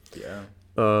do. Yeah.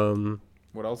 Um,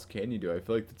 What else can you do? I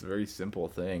feel like that's a very simple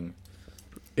thing.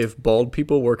 if bald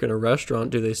people work in a restaurant,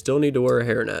 do they still need to wear a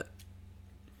hairnet?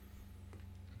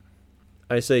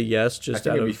 I say yes, I just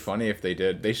think out it'd be of funny if they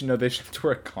did. They should know they should have to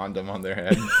wear a condom on their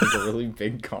head, like a really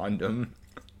big condom.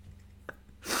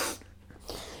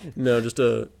 no, just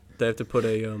a they have to put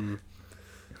a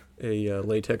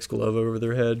latex glove over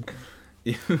their head,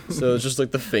 so it's just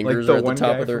like the Like fingers the are at the one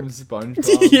top guy of their. from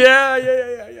SpongeBob.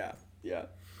 Yeah.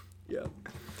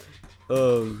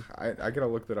 I gotta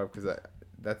look that up because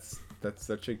that's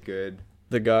such a good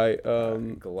The guy,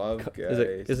 glove guy.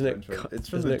 isn't it SpongeBob. It's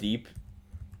from isn't the it- deep.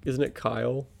 isn't it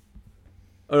Kyle?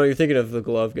 Oh no, you're thinking of the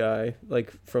glove guy,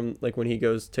 like from like when he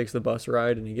takes the bus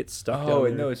ride and he gets stuck. Oh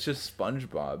down no, there. it's just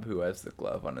SpongeBob who has the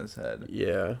glove on his head.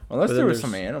 Yeah. Unless But there then was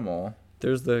some animal.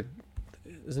 There's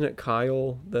isn't it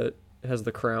Kyle that has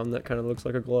the crown that kind of looks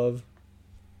like a glove?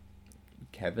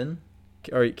 Kevin?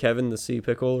 All right, Kevin the sea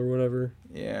pickle or whatever.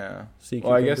 Yeah. Sea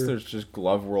Well, I guess cucumber. there's just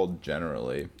Glove World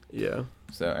generally. Yeah.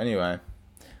 So anyway,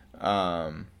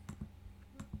 yeah.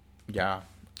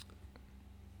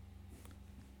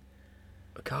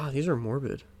 God, these are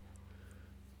morbid.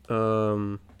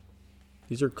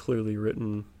 These are clearly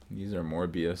written. These are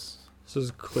Morbius. This is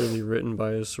clearly written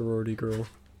by a sorority girl.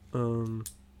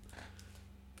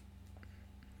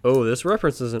 Oh, this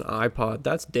references an iPod.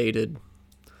 That's dated.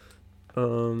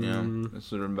 Yeah,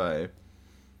 this was written by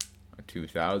a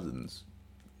 2000s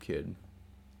kid.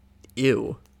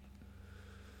 Ew.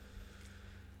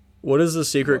 What is the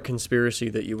secret conspiracy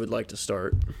that you would like to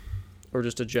start? Or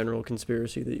just a general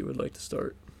conspiracy that you would like to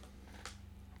start?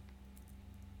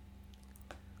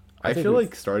 I think feel we've-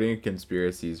 like starting a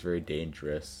conspiracy is very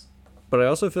dangerous. But I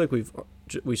also feel like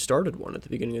we started one at the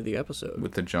beginning of the episode.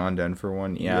 With the John Denver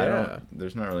one, yeah. Yeah.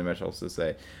 There's not really much else to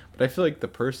say. But I feel like the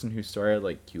person who started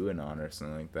like QAnon or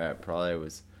something like that probably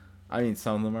was. I mean,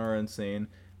 some of them are insane,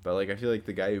 but like I feel like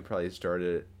the guy who probably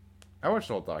started it. I watched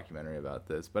a whole documentary about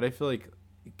this, but I feel like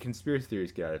conspiracy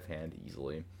theories get out of hand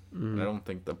easily. And I don't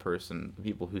think the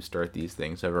people who start these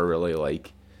things ever really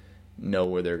like know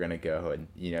where they're gonna go. And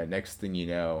next thing you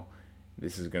know,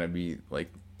 this is gonna be like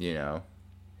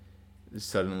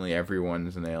suddenly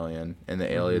everyone's an alien, and the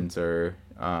aliens are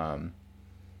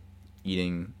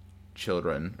eating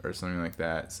children or something like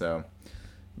that. So,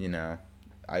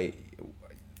 I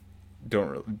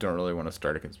don't really want to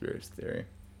start a conspiracy theory.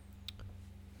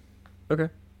 Okay.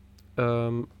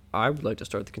 I would like to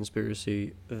start the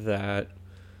conspiracy that.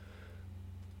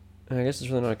 I guess it's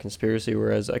really not a conspiracy,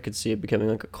 whereas I could see it becoming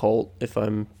like a cult if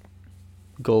I'm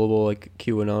gullible like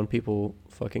QAnon people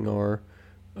fucking are.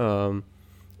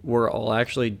 We're all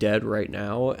actually dead right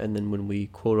now, and then when we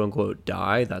quote unquote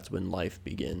die, that's when life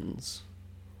begins.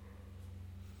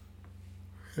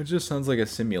 It just sounds like a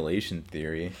simulation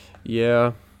theory,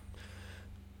 Yeah.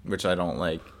 which I don't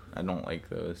like. I don't like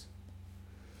those.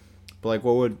 But like,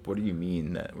 what do you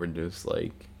mean that we're just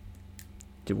like?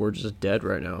 Dude, we're just dead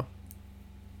right now.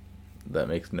 That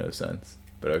makes no sense.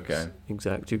 But okay.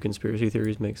 Exact. Two conspiracy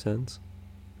theories make sense.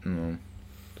 Mm.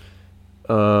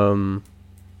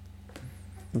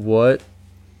 What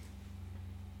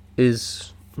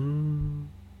is...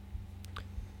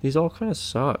 these all kind of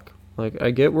suck. Like, I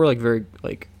get we're, like, very,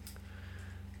 like...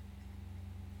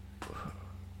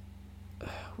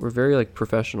 We're very, like,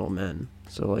 professional men.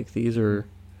 So, like, these are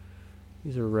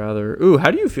rather... Ooh,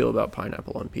 how do you feel about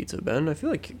pineapple on pizza, Ben? I feel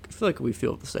like we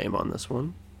feel the same on this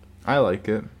one. I like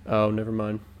it. Oh, never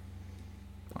mind.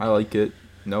 I like it.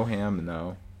 No ham,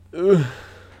 no. Ugh.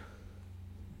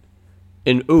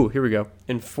 Here we go.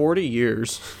 In 40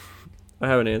 years, I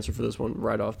have an answer for this one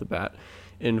right off the bat.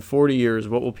 In 40 years,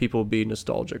 what will people be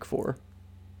nostalgic for?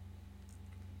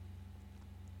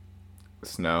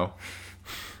 Snow.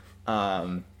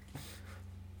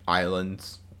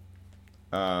 Islands.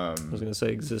 I was going to say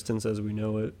existence as we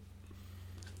know it.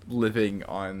 Living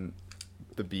on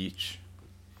the beach.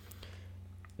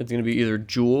 It's going to be either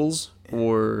Jules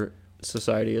or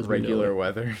society as Regular we know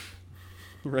weather. it.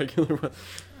 Regular weather.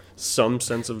 Some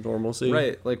sense of normalcy.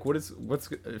 Right. Like, what's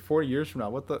 4 years from now?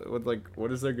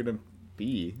 What is there gonna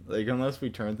be? Like, unless we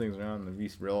turn things around and be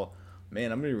real,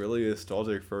 man, I'm gonna be really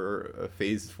nostalgic for a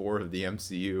phase 4 of the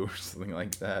MCU or something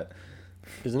like that.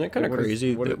 Isn't it kind of What is-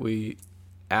 crazy what that is- we,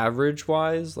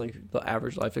 average-wise, like the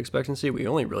average life expectancy, we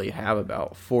only really have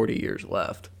about 40 years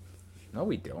left? No,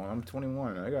 we don't. I'm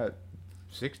 21. I got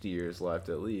 60 years left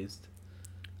at least.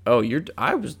 Oh,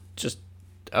 I was just...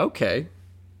 Okay.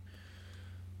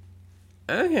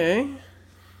 Okay.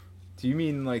 Do you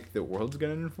mean like the world's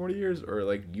gonna end in 40 years, or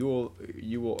like you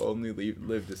will only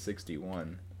live to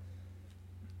 61?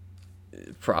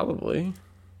 Probably.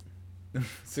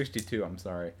 62. I'm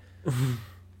sorry.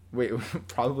 Wait,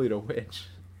 probably to which?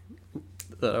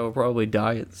 That I will probably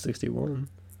die at 61.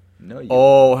 No. You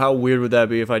Oh, how weird would that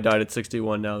be if I died at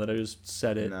 61 now that I just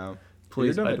said it? No.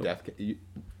 Please, You've I done a don't- death.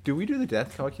 Do we do the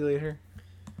death calculator?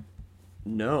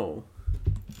 No.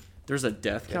 There's a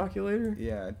death calculator?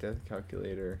 Yeah, death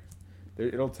calculator.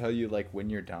 It'll tell you like when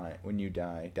you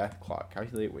die. Death clock.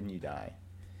 Calculate when you die.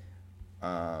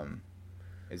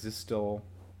 Is this still?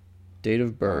 Date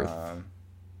of birth.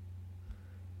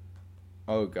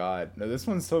 Oh God, no! This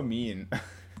one's so mean.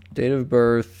 Date of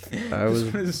birth. I This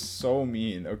was... one is so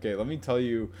mean. Okay, let me tell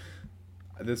you.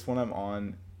 This one I'm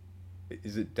on.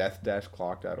 Is it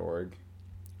death-clock.org?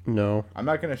 No. I'm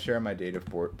not gonna share my date of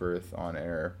birth on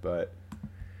air, but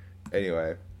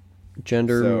anyway.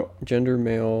 Gender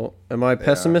male. Am I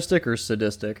pessimistic or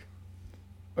sadistic?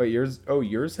 Yours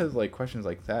has like questions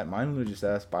like that. Mine would just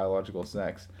ask biological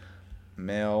sex.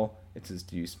 Male, It says,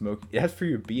 do you smoke? As for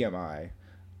your BMI,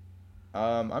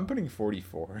 I'm putting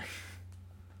 44.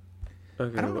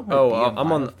 Okay. I don't know my Oh,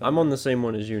 BMI I'm on the same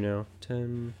one as you now.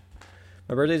 10.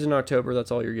 My birthday's in October.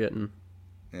 That's all you're getting.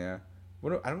 Yeah.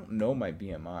 I don't know my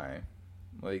BMI.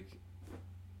 Like,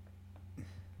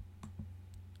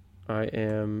 I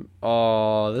am.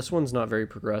 Oh, this one's not very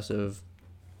progressive.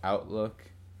 Outlook.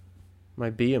 My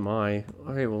BMI.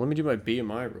 Okay, well, let me do my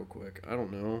BMI real quick. I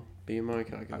don't know. BMI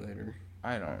calculator.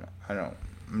 I don't.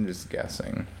 I'm just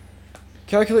guessing.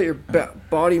 Calculate your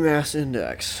body mass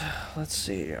index. Let's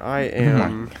see. I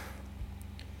am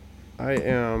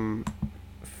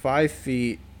 5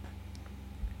 feet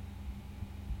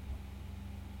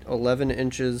 11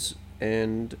 inches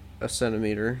and a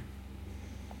centimeter.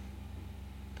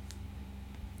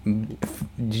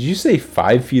 Did you say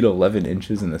 5 feet 11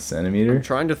 inches in a centimeter? I'm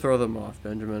trying to throw them off,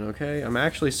 Benjamin. Okay, I'm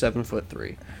actually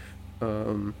 7'3".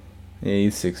 Yeah,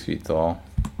 he's 6 feet tall.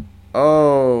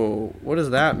 Oh, what does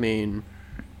that mean?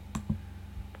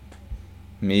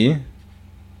 Me?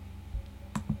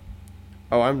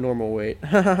 Oh, I'm normal weight.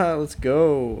 Let's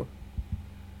go.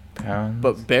 Pounds.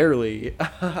 But barely.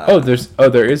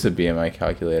 there is a BMI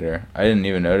calculator. I didn't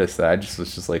even notice that. I just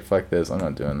was just like, fuck this, I'm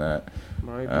not doing that.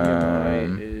 My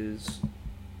BMI is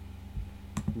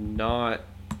not,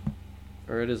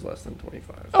 or it is less than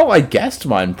 25. Oh, I guessed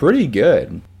mine pretty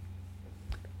good.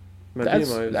 My That's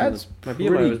my pretty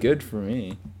BMI was good for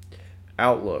me.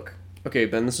 Outlook. Okay,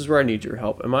 Ben, this is where I need your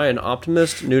help. Am I an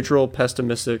optimist, neutral,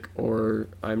 pessimistic, or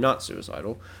I'm not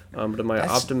suicidal? But am I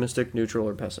optimistic, neutral,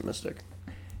 or pessimistic?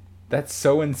 That's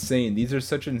so insane. These are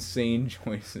such insane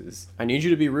choices. I need you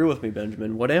to be real with me,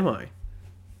 Benjamin. What am I?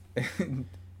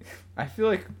 I feel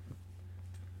like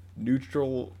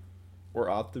neutral or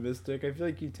optimistic. I feel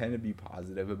like you tend to be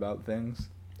positive about things.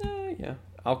 Yeah.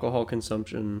 Alcohol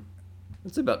consumption.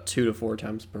 It's about 2 to 4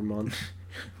 times per month.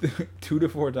 2 to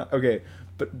 4 times. Okay,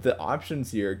 but the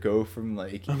options here go from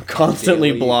like I'm constantly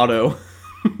daily, blotto.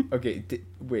 Okay,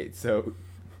 wait. So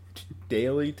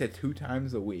daily to 2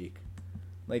 times a week.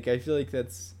 Like I feel like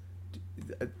that's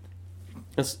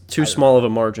too small of a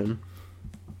margin.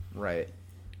 Right.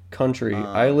 Country.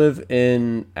 I live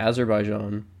in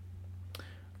Azerbaijan.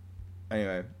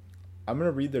 Anyway, I'm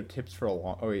gonna read their tips for a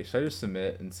long. Oh wait, should I just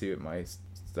submit and see what my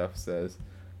stuff says?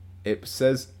 It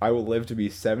says I will live to be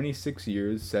 76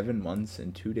 years, 7 months,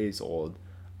 and 2 days old.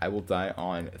 I will die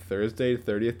on Thursday,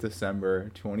 30th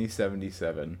December,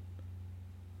 2077.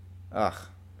 Ugh.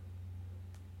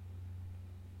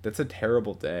 That's a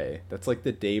terrible day. That's like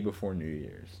the day before New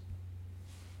Year's.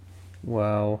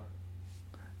 Wow.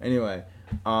 Anyway,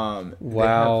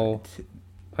 wow.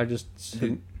 I just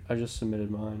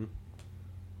submitted mine.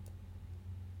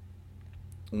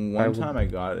 One time I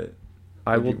got it.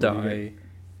 I will die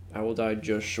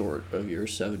just short of your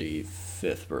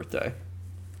 75th birthday.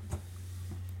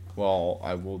 Well,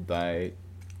 I will die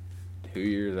 2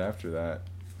 years after that,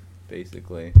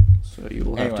 basically. So you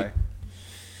will have to.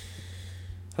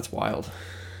 That's wild.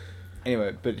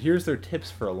 Anyway, but here's their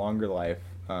tips for a longer life.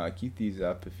 Keep these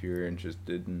up if you're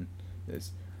interested in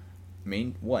this.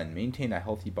 1. Maintain a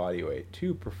healthy body weight.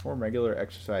 2. Perform regular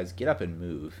exercise. Get up and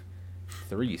move.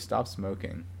 3. Stop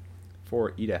smoking.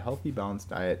 4. Eat a healthy, balanced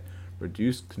diet.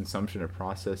 Reduce consumption of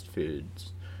processed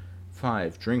foods.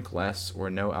 5. Drink less or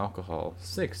no alcohol.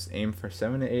 6. Aim for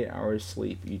 7 to 8 hours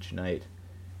sleep each night.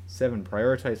 7.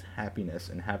 Prioritize happiness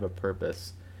and have a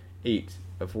purpose. 8.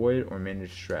 Avoid or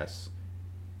manage stress.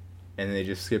 And they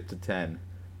just skip to 10.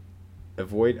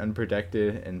 Avoid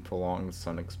unprotected and prolonged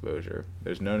sun exposure.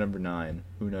 There's no number 9.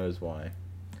 Who knows why?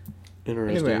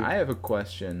 Interesting. Anyway, I have a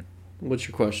question. What's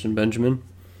your question, Benjamin?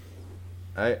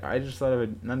 I just thought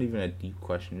of not even a deep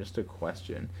question, just a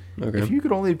question. Okay. If you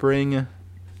could only bring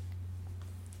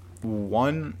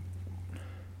one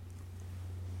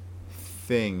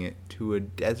thing to a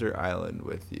desert island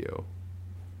with you,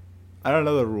 I don't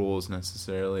know the rules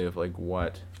necessarily of like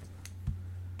what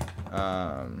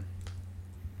island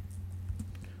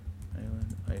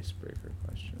icebreaker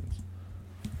questions.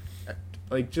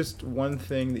 Like just one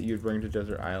thing that you'd bring to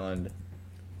desert island.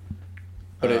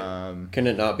 But can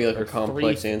it not be like a or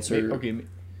complex answer? Okay,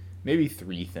 maybe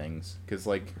 3 things, because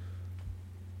like,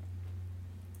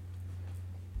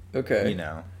 Okay. you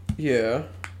know. Yeah.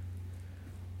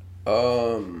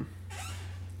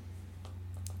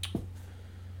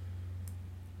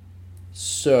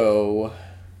 So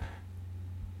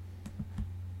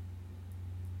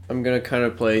I'm gonna kind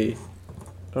of play.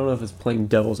 I don't know if it's playing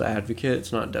devil's advocate.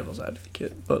 It's not devil's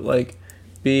advocate, but like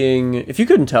being. If you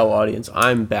couldn't tell, audience,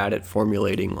 I'm bad at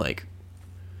formulating like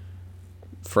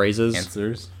phrases.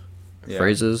 Answers. Yeah.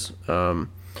 Phrases.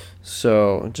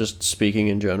 So just speaking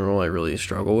in general, I really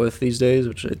struggle with these days,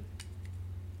 which is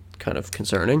kind of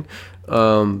concerning.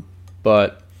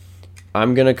 But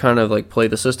I'm gonna kind of like play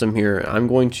the system here. I'm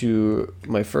going to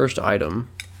my first item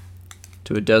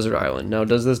to a desert island. Now,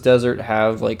 does this desert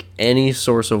have like any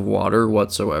source of water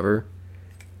whatsoever?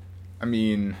 I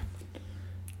mean,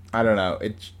 I don't know.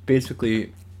 It's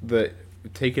basically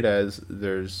take it as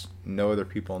there's no other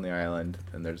people on the island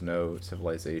and there's no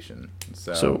civilization.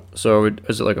 So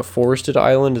is it like a forested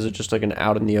island? Is it just like an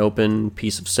out in the open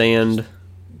piece of sand?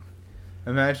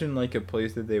 imagine like a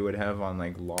place that they would have on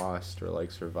like Lost or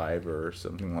like Survivor or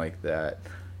something like that.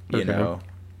 You Okay. know,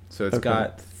 so it's Okay.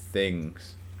 got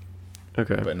things,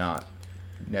 Okay. but not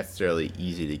necessarily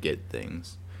easy to get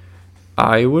things.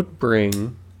 I would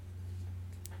bring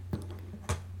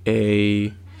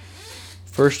a.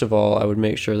 First of all, I would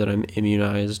make sure that I'm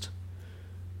immunized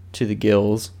to the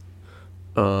gills.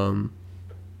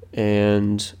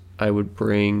 And I would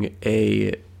bring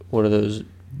one of those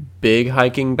big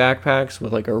hiking backpacks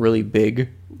with like a really big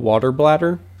water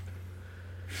bladder.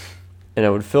 And I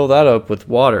would fill that up with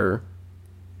water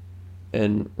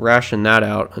and ration that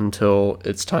out until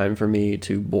it's time for me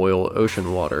to boil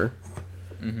ocean water.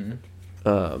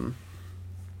 Mm-hmm.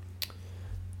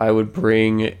 I would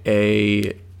bring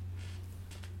the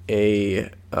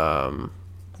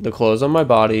clothes on my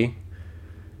body,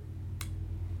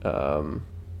 and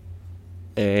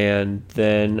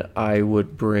then I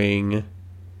would bring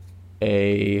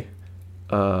I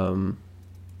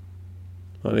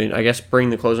mean, I guess bring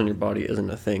the clothes on your body isn't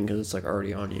a thing because it's like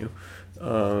already on you.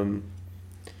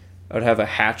 I would have a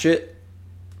hatchet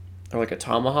or like a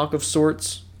tomahawk of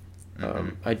sorts.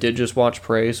 I did just watch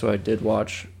Prey, so I did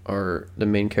watch the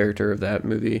main character of that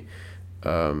movie.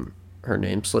 Her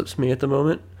name slips me at the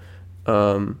moment.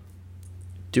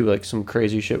 Do like some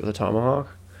crazy shit with a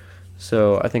tomahawk.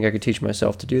 So I think I could teach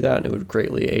myself to do that, and it would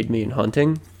greatly aid me in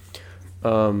hunting.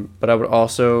 But I would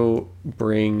also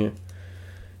bring...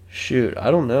 Shoot,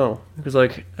 I don't know. Because,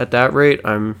 like, at that rate,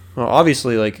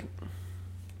 obviously, like,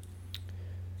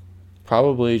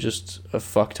 probably just a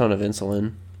fuck ton of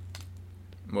insulin.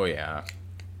 Well, yeah.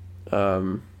 I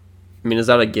mean, is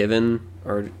that a given,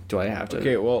 or do I have to?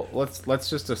 Okay, well, let's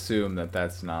just assume that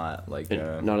that's not like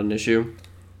Not an issue?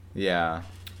 yeah.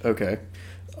 Okay.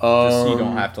 Just so you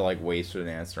don't have to like waste an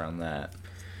answer on that.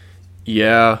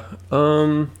 Yeah.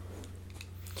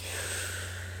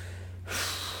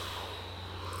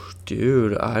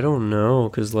 Dude, I don't know,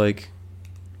 because, like,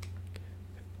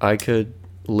 I could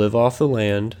live off the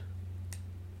land.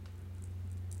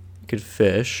 I could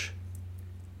fish.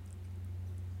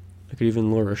 I could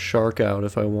even lure a shark out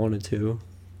if I wanted to.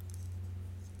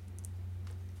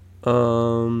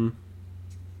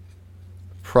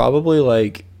 Probably,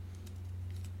 like,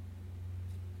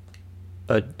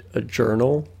 a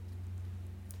journal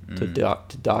to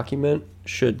document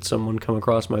should someone come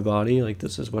across my body, like,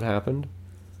 this is what happened.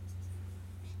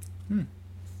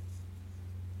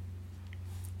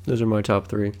 Those are my top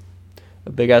three. A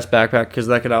big ass backpack, because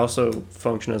that could also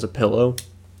function as a pillow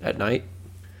at night.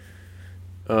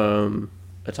 A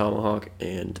tomahawk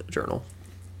and a journal.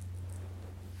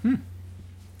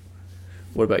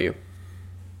 What about you?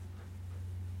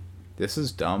 This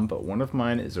is dumb, but one of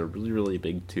mine is a really, really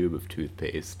big tube of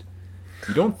toothpaste.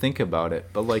 You don't think about it,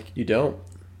 but like You don't.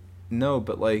 no,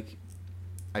 but like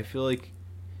I feel like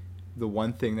the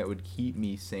one thing that would keep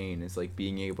me sane is like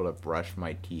being able to brush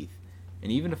my teeth.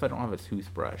 And even if I don't have a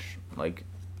toothbrush, like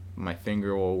my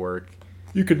finger will work.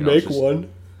 You could You know, make just- one.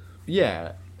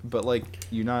 Yeah, but like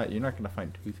you're not gonna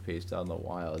find toothpaste out in the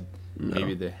wild. No.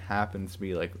 Maybe there happens to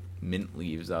be like mint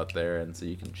leaves out there, and so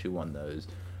you can chew on those.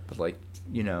 But like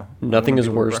I Nothing wanna is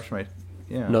be able to worse. brush my-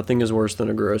 yeah. Nothing is worse than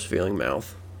a gross feeling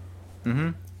mouth.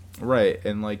 Right,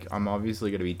 and like I'm obviously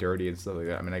gonna be dirty and stuff like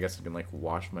that. I mean, I guess I can like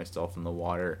wash myself in the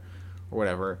water or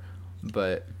whatever,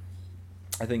 but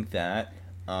I think that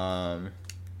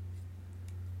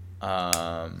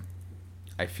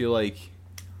I feel like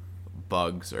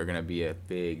bugs are gonna be a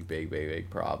big, big, big, big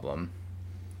problem.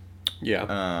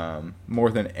 Yeah. More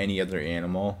than any other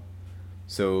animal.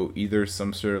 So either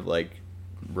some sort of like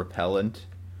repellent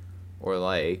or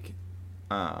like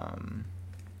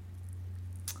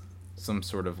some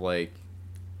sort of like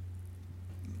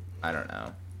I don't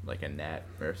know, like a net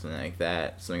or something like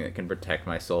that, something that can protect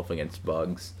myself against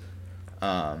bugs.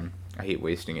 I hate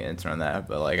wasting an answer on that,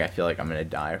 but like I feel like I'm gonna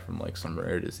die from like some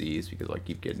rare disease because I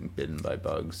keep getting bitten by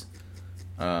bugs.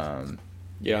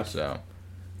 Yeah. So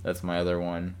that's my other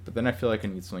one. But then I feel like I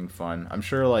need something fun. I'm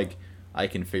sure like I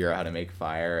can figure out how to make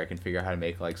fire. I can figure out how to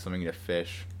make like something to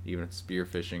fish, even spear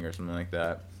fishing or something like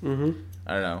that. Mm-hmm.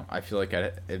 I don't know. I feel like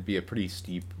it'd be a pretty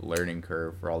steep learning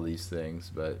curve for all these things,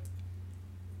 but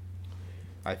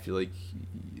I feel like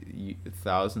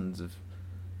thousands of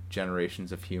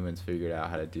generations of humans figured out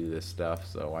how to do this stuff,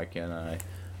 so why can't I?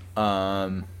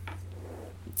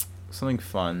 Something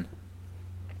fun.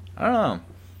 I don't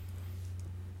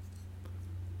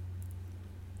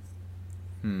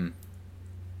know.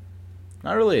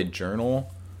 Not really a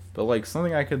journal, but like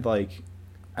something I could like,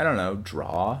 I don't know,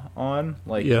 draw on,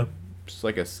 like Yeah. just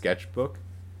like a sketchbook.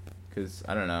 Cause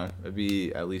I don't know, it'd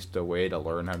be at least a way to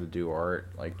learn how to do art,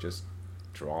 like just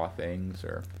draw things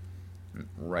or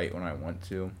write when I want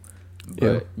to.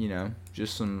 But you know,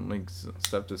 just some like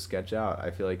stuff to sketch out. I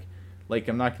feel like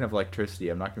I'm not gonna have electricity.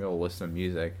 I'm not gonna be able to listen to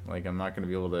music. Like I'm not gonna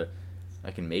be able to.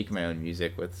 I can make my own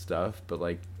music with stuff, but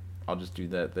like I'll just do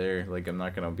that there. Like I'm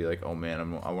not gonna be like, oh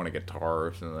man, I want a guitar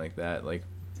or something like that. Like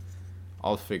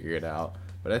I'll figure it out.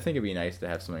 But I think it'd be nice to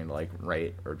have something to like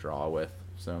write or draw with.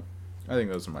 So I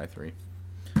think those are my three.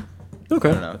 Okay.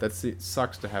 I don't know. It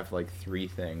sucks to have like three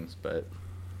things, but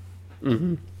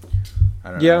Mm-hmm. I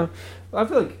don't Yeah, know. I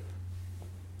feel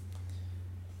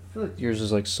like yours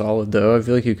is like solid though. I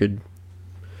feel like you could.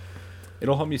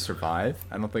 It'll help me survive.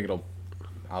 I don't think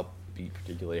I'll be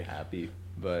particularly happy,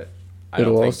 but I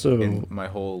It'll don't think also- in my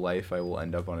whole life I will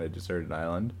end up on a deserted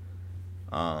island.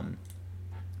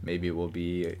 Maybe it will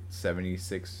be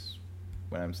 76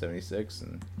 when I'm 76,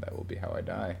 and that will be how I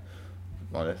die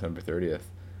on December 30th.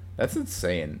 That's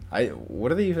insane. How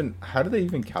do they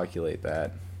even calculate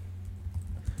that?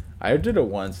 I did it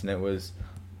once, and it was,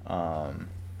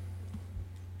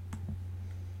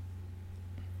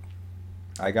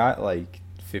 I got like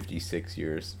 56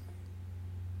 years.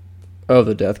 Oh,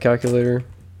 the death calculator.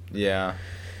 Yeah.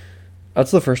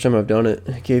 That's the first time I've done it.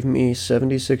 It gave me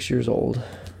 76 years old.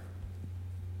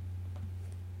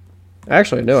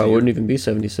 Actually, no, I wouldn't even be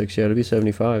 76 yet. I'd be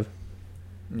 75.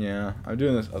 Yeah, I'm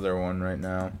doing this other one right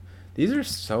now. These are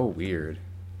so weird.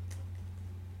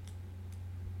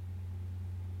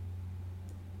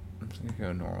 I'm just gonna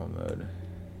go normal mode.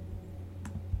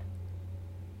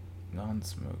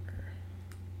 Non-smoker.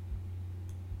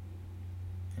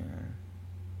 Yeah.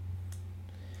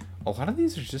 A lot of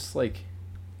these are just like...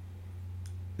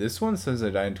 This one says I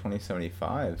died in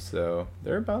 2075, so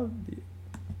they're about,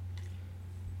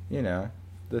 you know,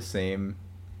 the same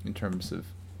in terms of...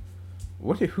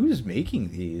 Who's making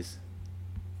these?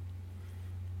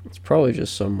 It's probably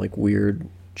just some like weird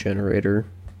generator.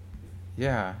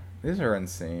 Yeah, these are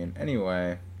insane.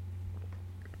 Anyway,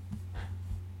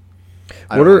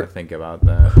 I What don't are- want to think about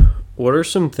that. What are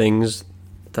some things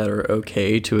that are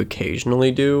okay to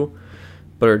occasionally do,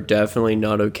 but are definitely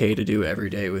not okay to do every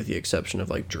day, with the exception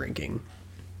of like drinking?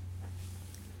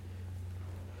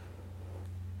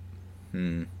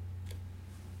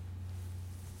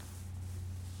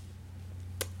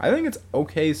 I think it's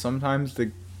okay sometimes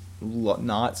to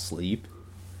not sleep.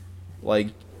 Like,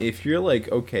 if you're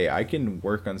like, okay, I can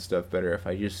work on stuff better if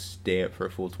I just stay up for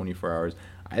a full 24 hours,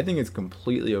 I think it's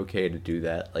completely okay to do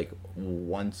that, like,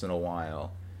 once in a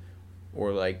while.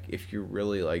 Or, like, if you're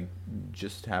really, like,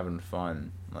 just having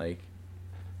fun, like,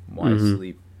 why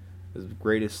sleep? As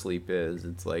great as sleep is,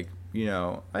 it's like, you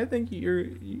know, I think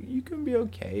you can be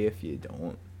okay if you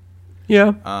don't. Yeah,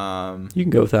 you can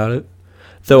go without it.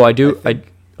 Though I do,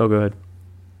 oh, go ahead.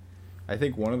 I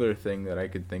think one other thing that I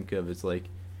could think of is like,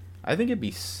 I think it'd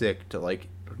be sick to like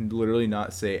literally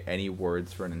not say any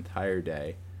words for an entire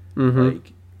day. Mm-hmm.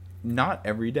 Like, not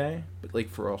every day, but like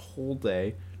for a whole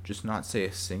day, just not say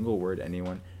a single word to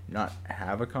anyone, not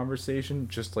have a conversation,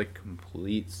 just like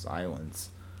complete silence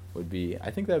would be,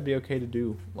 I think that'd be okay to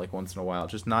do like once in a while.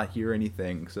 Just not hear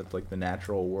anything except like the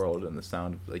natural world and the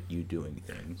sound of like you doing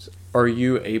things. Are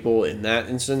you able, in that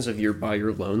instance, if you're by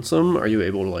your lonesome, are you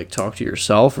able to like talk to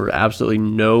yourself, or absolutely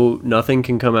nothing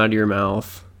can come out of your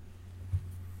mouth?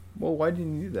 Well, why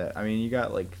didn't you do that? I mean, you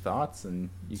got like thoughts, and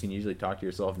you can usually talk to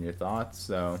yourself in your thoughts,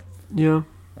 so Yeah.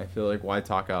 I feel like why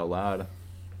talk out loud?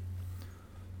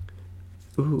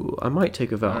 Ooh, I might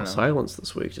take a vow I don't of know. silence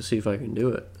this week to see if I can do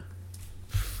it.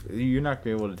 You're not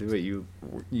gonna be able to do it.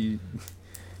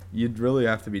 You'd really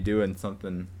have to be doing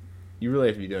something. You really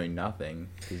have to be doing nothing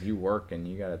because you work and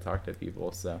you gotta talk to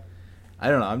people. So I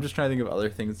don't know. I'm just trying to think of other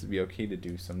things to be okay to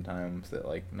do sometimes that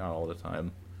like not all the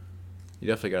time. You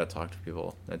definitely gotta talk to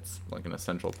people. That's like an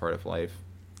essential part of life.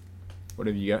 What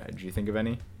have you got? Did you think of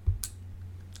any?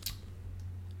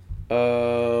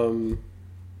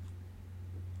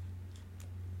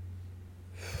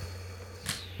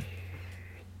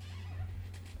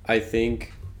 I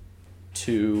think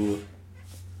to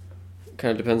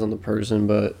kind of depends on the person,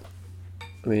 but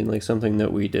I mean, like something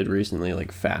that we did recently,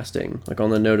 like fasting. Like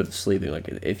on the note of sleeping, like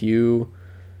if you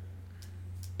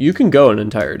can go an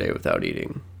entire day without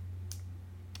eating,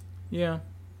 Yeah.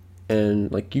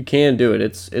 and like you can do it.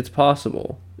 It's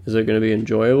possible. Is it going to be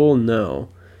enjoyable? No,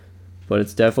 but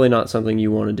it's definitely not something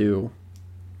you want to do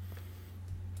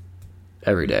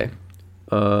every day.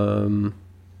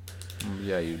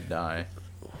 Yeah, you die.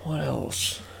 What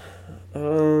else?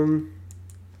 I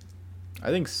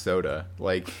think soda.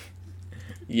 Like,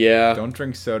 Yeah. don't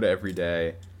drink soda every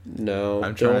day. No.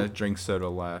 I'm trying to drink soda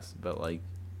less, but like,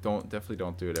 definitely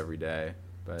don't do it every day.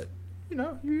 But you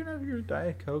know, you can have your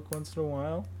Diet Coke once in a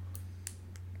while.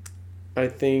 I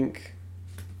think.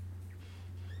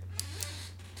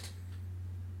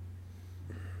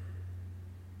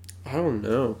 I don't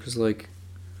know, cause like,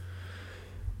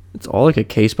 it's all like a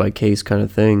case by case kind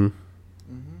of thing.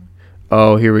 Mm-hmm.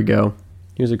 Oh, here we go.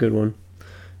 Here's a good one,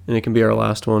 and it can be our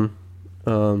last one.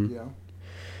 Yeah.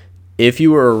 If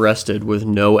you were arrested with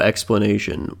no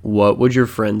explanation, what would your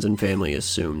friends and family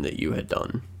assume that you had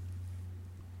done?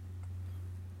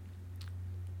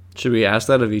 Should we ask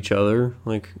that of each other?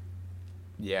 Like,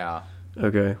 Yeah.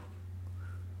 okay.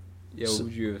 Yeah. What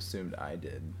would you have assumed I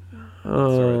did?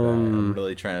 Sorry, Um, I'm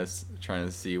really trying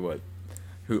to see what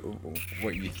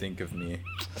you think of me.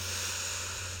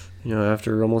 you know,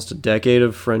 after almost a decade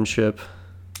of friendship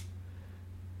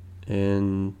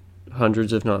and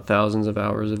hundreds, if not thousands, of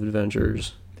hours of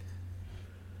adventures,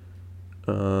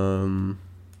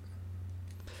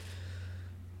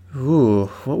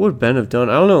 what would Ben have done?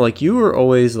 I don't know. Like, you were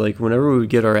always like, whenever we would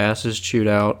get our asses chewed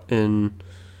out in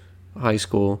high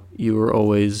school, you were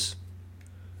always,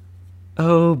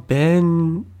 oh,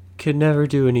 Ben could never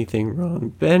do anything wrong.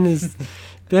 Ben is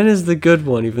the good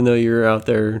one, even though you're out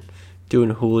there doing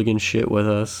hooligan shit with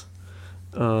us.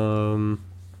 I'm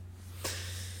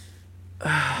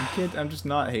just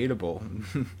not hateable.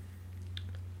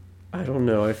 I don't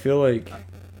know. I feel like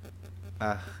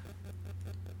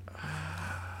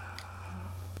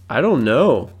I don't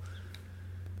know.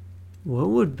 What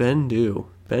would Ben do?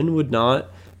 Ben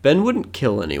wouldn't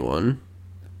kill anyone.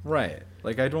 Right.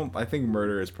 Like, I think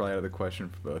murder is probably out of the question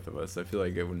for both of us. I feel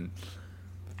like it wouldn't.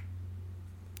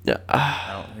 Yeah.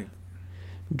 I don't think.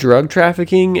 Drug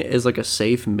trafficking is like a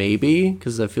safe maybe,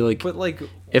 because I feel like But like,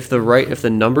 if the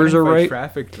numbers are right,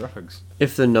 traffic drugs.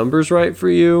 if the numbers right for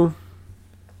you,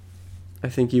 I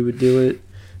think you would do it.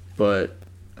 But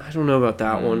I don't know about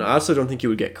that one. I also don't think you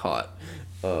would get caught,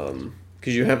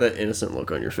 because you have that innocent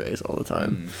look on your face all the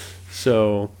time.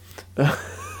 So,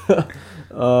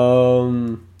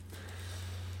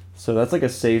 so that's like a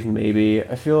safe maybe.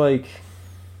 I feel like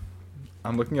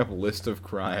I'm looking up list of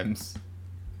crimes.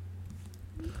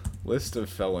 List of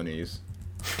felonies.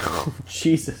 oh,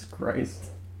 Jesus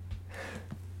Christ.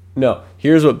 No,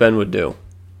 here's what Ben would do.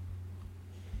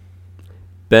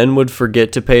 Ben would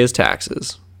forget to pay his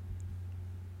taxes.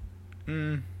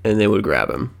 And they would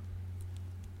grab him.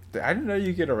 I didn't know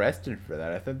you get arrested for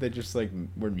that. I thought they just like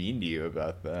were mean to you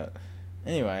about that.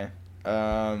 Anyway,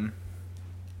 What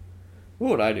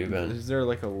would I do, Ben? is there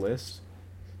like a list?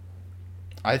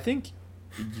 I think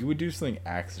you would do something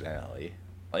accidentally.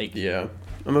 Like, Yeah.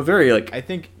 I'm a very like I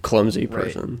think, clumsy right.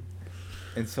 person.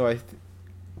 and so I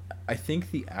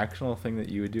think the actual thing that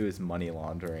you would do is money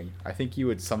laundering. I think you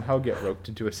would somehow get roped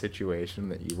into a situation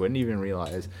that you wouldn't even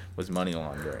realize was money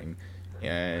laundering,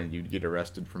 and you'd get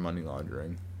arrested for money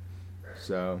laundering.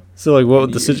 So So like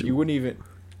what would you wouldn't even.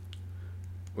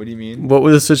 What do you mean? what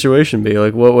would the situation be?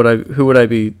 Like who would I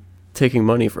be taking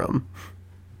money from?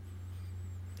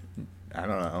 I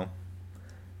don't know.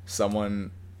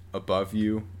 Someone above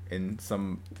you in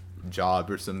some job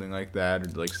or something like that, or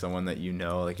like someone that you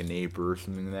know, like a neighbor or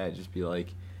something like that. Just be like,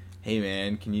 hey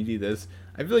man, can you do this?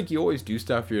 I feel like you always do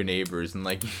stuff for your neighbors, and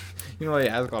like, you know, they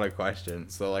ask a lot of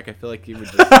questions. So like, I feel like you would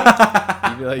just like,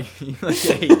 you'd be like,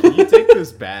 hey, can you take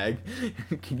this bag?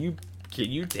 Can you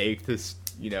take this,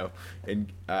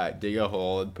 and dig a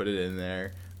hole and put it in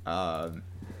there, and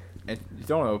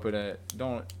don't open it.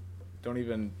 Don't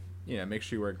even, make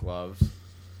sure you wear gloves.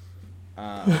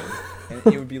 And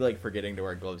it would be like forgetting to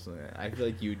wear gloves. I feel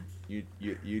like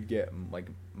you'd get like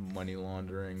money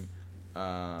laundering.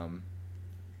 I'm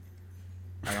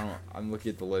looking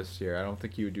at the list here. I don't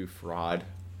think you would do fraud.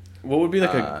 What would be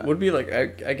like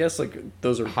I guess like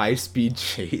those are High speed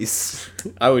chase.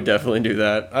 I would definitely do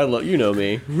that. I love you know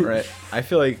me. Right. I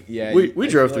feel like we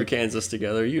drove through Kansas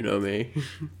together, you know me.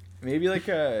 Maybe like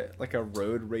a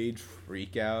road rage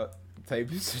freak out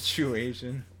type of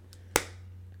situation.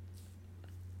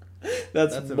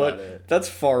 That's about it. That's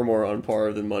far more on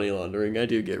par than money laundering. I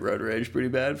do get road rage pretty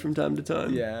bad from time to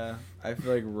time. Yeah, I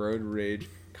feel like road rage,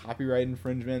 copyright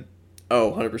infringement.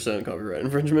 Oh, 100% copyright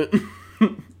infringement.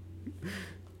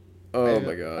 Oh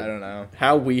my god. I don't know.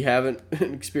 How we haven't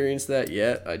experienced that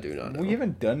yet, I do not know. We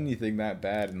haven't done anything that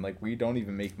bad, and like we don't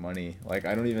even make money. Like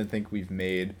I don't even think we've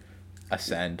made a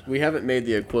cent. We haven't made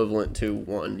the equivalent to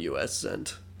 1 US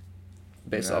cent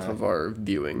based off No. of our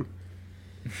viewing.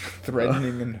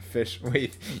 Threatening an official.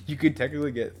 Wait, you could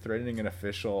technically get threatening an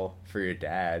official for your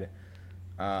dad.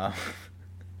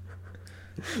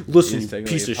 Listen, He's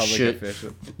technically piece a of public shit.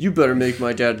 official. You better make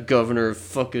my dad governor of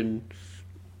fucking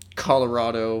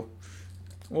Colorado.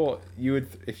 Well, you would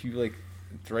if you like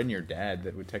threaten your dad.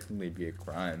 That would technically be a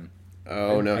crime.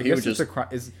 Oh no, I he guess would just. it's a crime.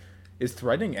 Is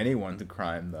threatening anyone a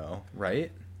crime though?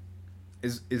 Right?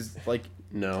 Is like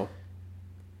No.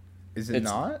 is it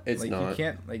It's- not? it's like, not. You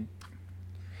can't like.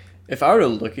 If I were to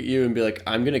look at you and be like,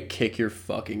 I'm gonna kick your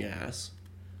fucking ass,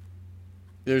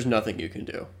 there's nothing you can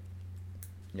do.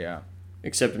 Yeah.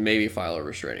 Except maybe file a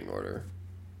restraining order.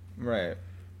 Right.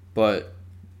 But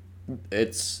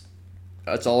it's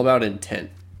all about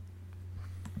intent.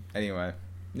 Anyway.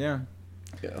 Yeah.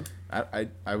 Yeah.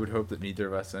 I would hope that neither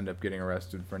of us end up getting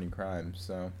arrested for any crimes.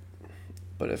 So.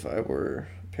 But if I were,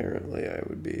 apparently I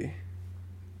would be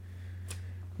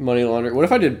money laundering. What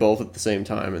if I did both at the same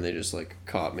time and they just like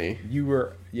caught me? You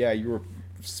were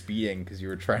speeding because you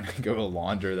were trying to go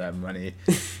launder that money.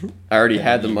 I already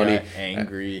had the You money. got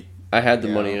angry. I had the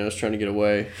Yeah. money and I was trying to get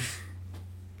away.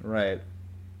 Right.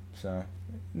 So.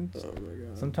 Oh my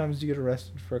god. Sometimes you get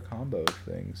arrested for a combo of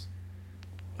things.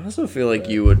 I also feel like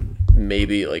But- you would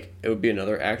maybe like it would be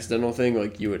another accidental thing.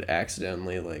 Like you would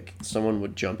accidentally like someone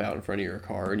would jump out in front of your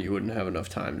car and you wouldn't have enough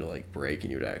time to like brake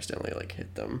and you would accidentally like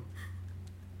hit them.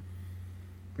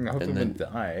 I hope And they would then-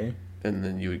 die. And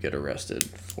then you would get arrested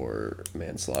for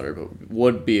manslaughter, but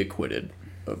would be acquitted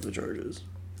of the charges.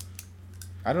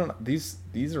 I don't know. These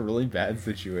are really bad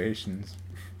situations.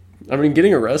 I mean,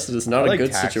 getting arrested is not I a like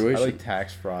good tax, situation. I like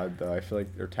tax fraud though. I feel like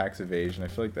or tax evasion. I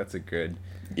feel like that's a good.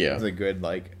 Yeah. It's a good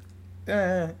like.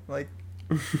 Like.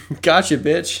 Gotcha,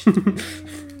 bitch.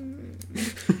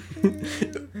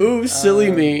 Ooh,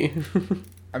 silly me.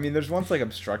 I mean, there's ones like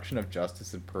obstruction of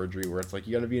justice and perjury where it's like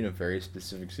you got to be in a very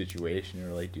specific situation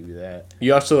to like do that.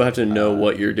 You also have to know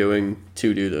what you're doing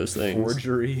to do those things.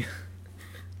 Forgery,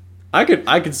 I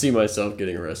could see myself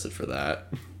getting arrested for that.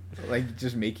 like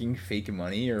just making fake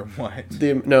money or what?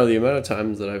 The amount of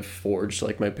times that I've forged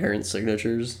like my parents'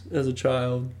 signatures as a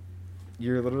child.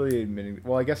 You're literally admitting.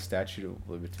 Well, I guess statute of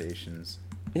limitations.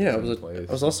 Yeah, is in place.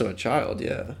 I was also a child.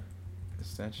 Yeah. The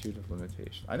statute of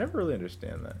limitation. I never really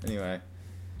understand that. Anyway.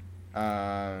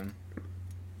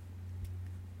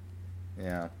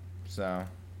 Yeah. So.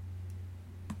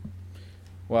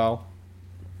 Well.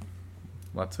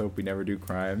 Let's hope we never do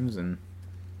crimes and.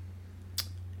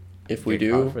 If we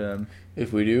get caught do, for them.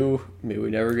 may we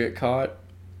never get caught,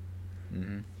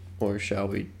 Mm-hmm. or shall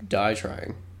we die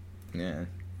trying? Yeah.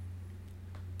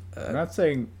 I'm not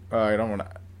saying. I don't want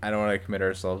to commit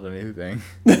ourselves to anything.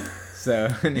 So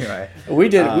anyway. We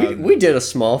did a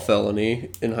small felony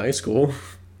in high school.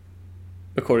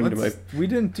 According to my We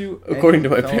didn't do. according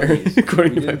to any my parents. felonies.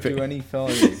 According We to my didn't do parents. any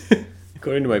felonies.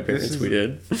 According to my parents, is- we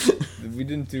did. We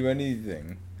didn't do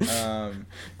anything.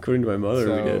 According to my mother,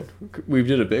 we So- did. We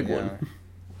did a big Yeah. one,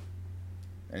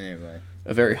 Anyway,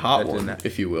 a very hot That one, didn't-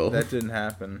 if you will. that didn't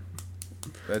happen.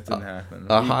 That didn't happen.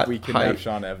 a we, hot- we kidnapped high-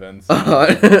 Sean Evans. a hot,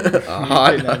 a We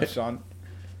hot kidnapped night. Sean.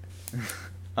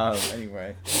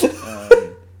 Anyway,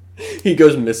 He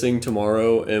goes missing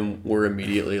tomorrow, and we're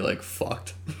immediately like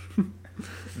fucked.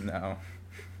 no.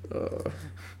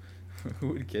 Who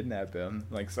would kidnap him?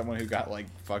 Like someone who got like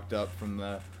fucked up from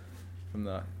the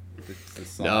No,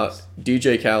 sauce.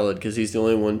 DJ Khaled, because he's the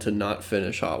only one to not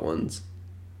finish Hot Ones,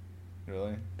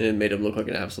 Really? and it made him look like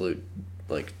an absolute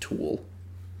like tool.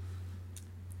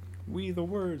 We the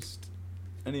worst.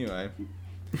 Anyway,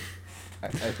 I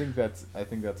think that's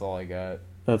all I got.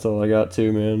 That's all I got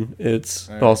too, man. It's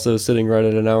All right. also sitting right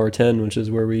at an hour 10, which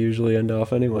is where we usually end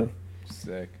off anyway.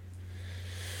 Sick.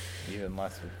 Even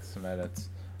less with some edits.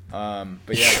 But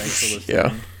yeah, thanks for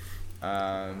listening.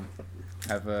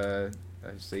 Have a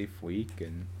safe week,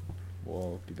 and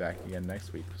we'll be back again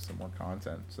next week with some more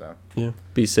content. So Yeah.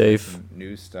 Be safe. some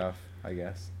new stuff, I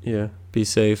guess. Yeah. Be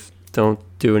safe. Don't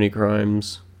do any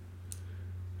crimes.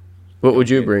 What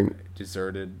would you Get bring?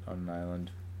 Deserted on an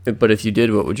island. But if you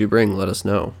did, what would you bring? Let us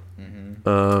know.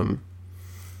 Mm-hmm.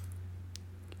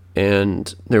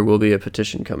 And there will be a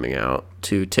petition coming out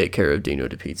to take care of Dino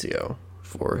DiPizio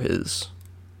for his,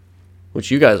 which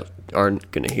you guys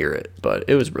aren't going to hear it, but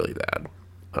it was really bad.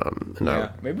 And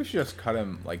Yeah, maybe we should just cut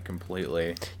him like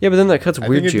completely. yeah, but then that cuts I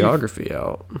weird think it'd be geography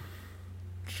out.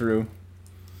 True.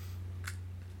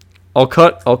 I'll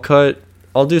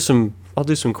do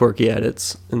some quirky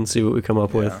edits and see what we come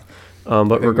up with. But I think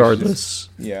we should regardless,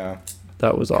 Yeah.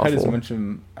 that was Cut as awful. much of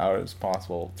him out as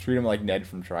possible. Treat him like Ned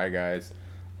from Try Guys.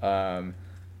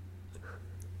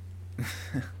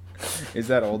 Is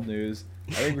that old news?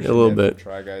 I think we A should little Ned bit.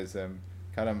 from Try Guys him.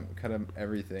 Cut him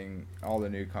everything, all the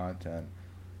new content.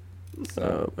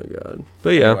 So Oh my god.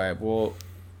 But yeah, anyway, well,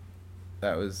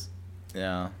 that was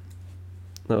that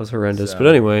was horrendous. So- But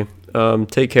anyway,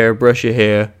 take care. Brush your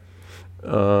hair.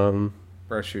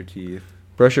 brush your teeth.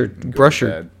 Brush your Go to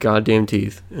bed. goddamn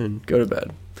teeth and go to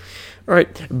bed. All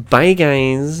right. Bye,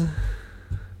 guys.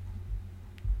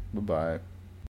 Bye bye.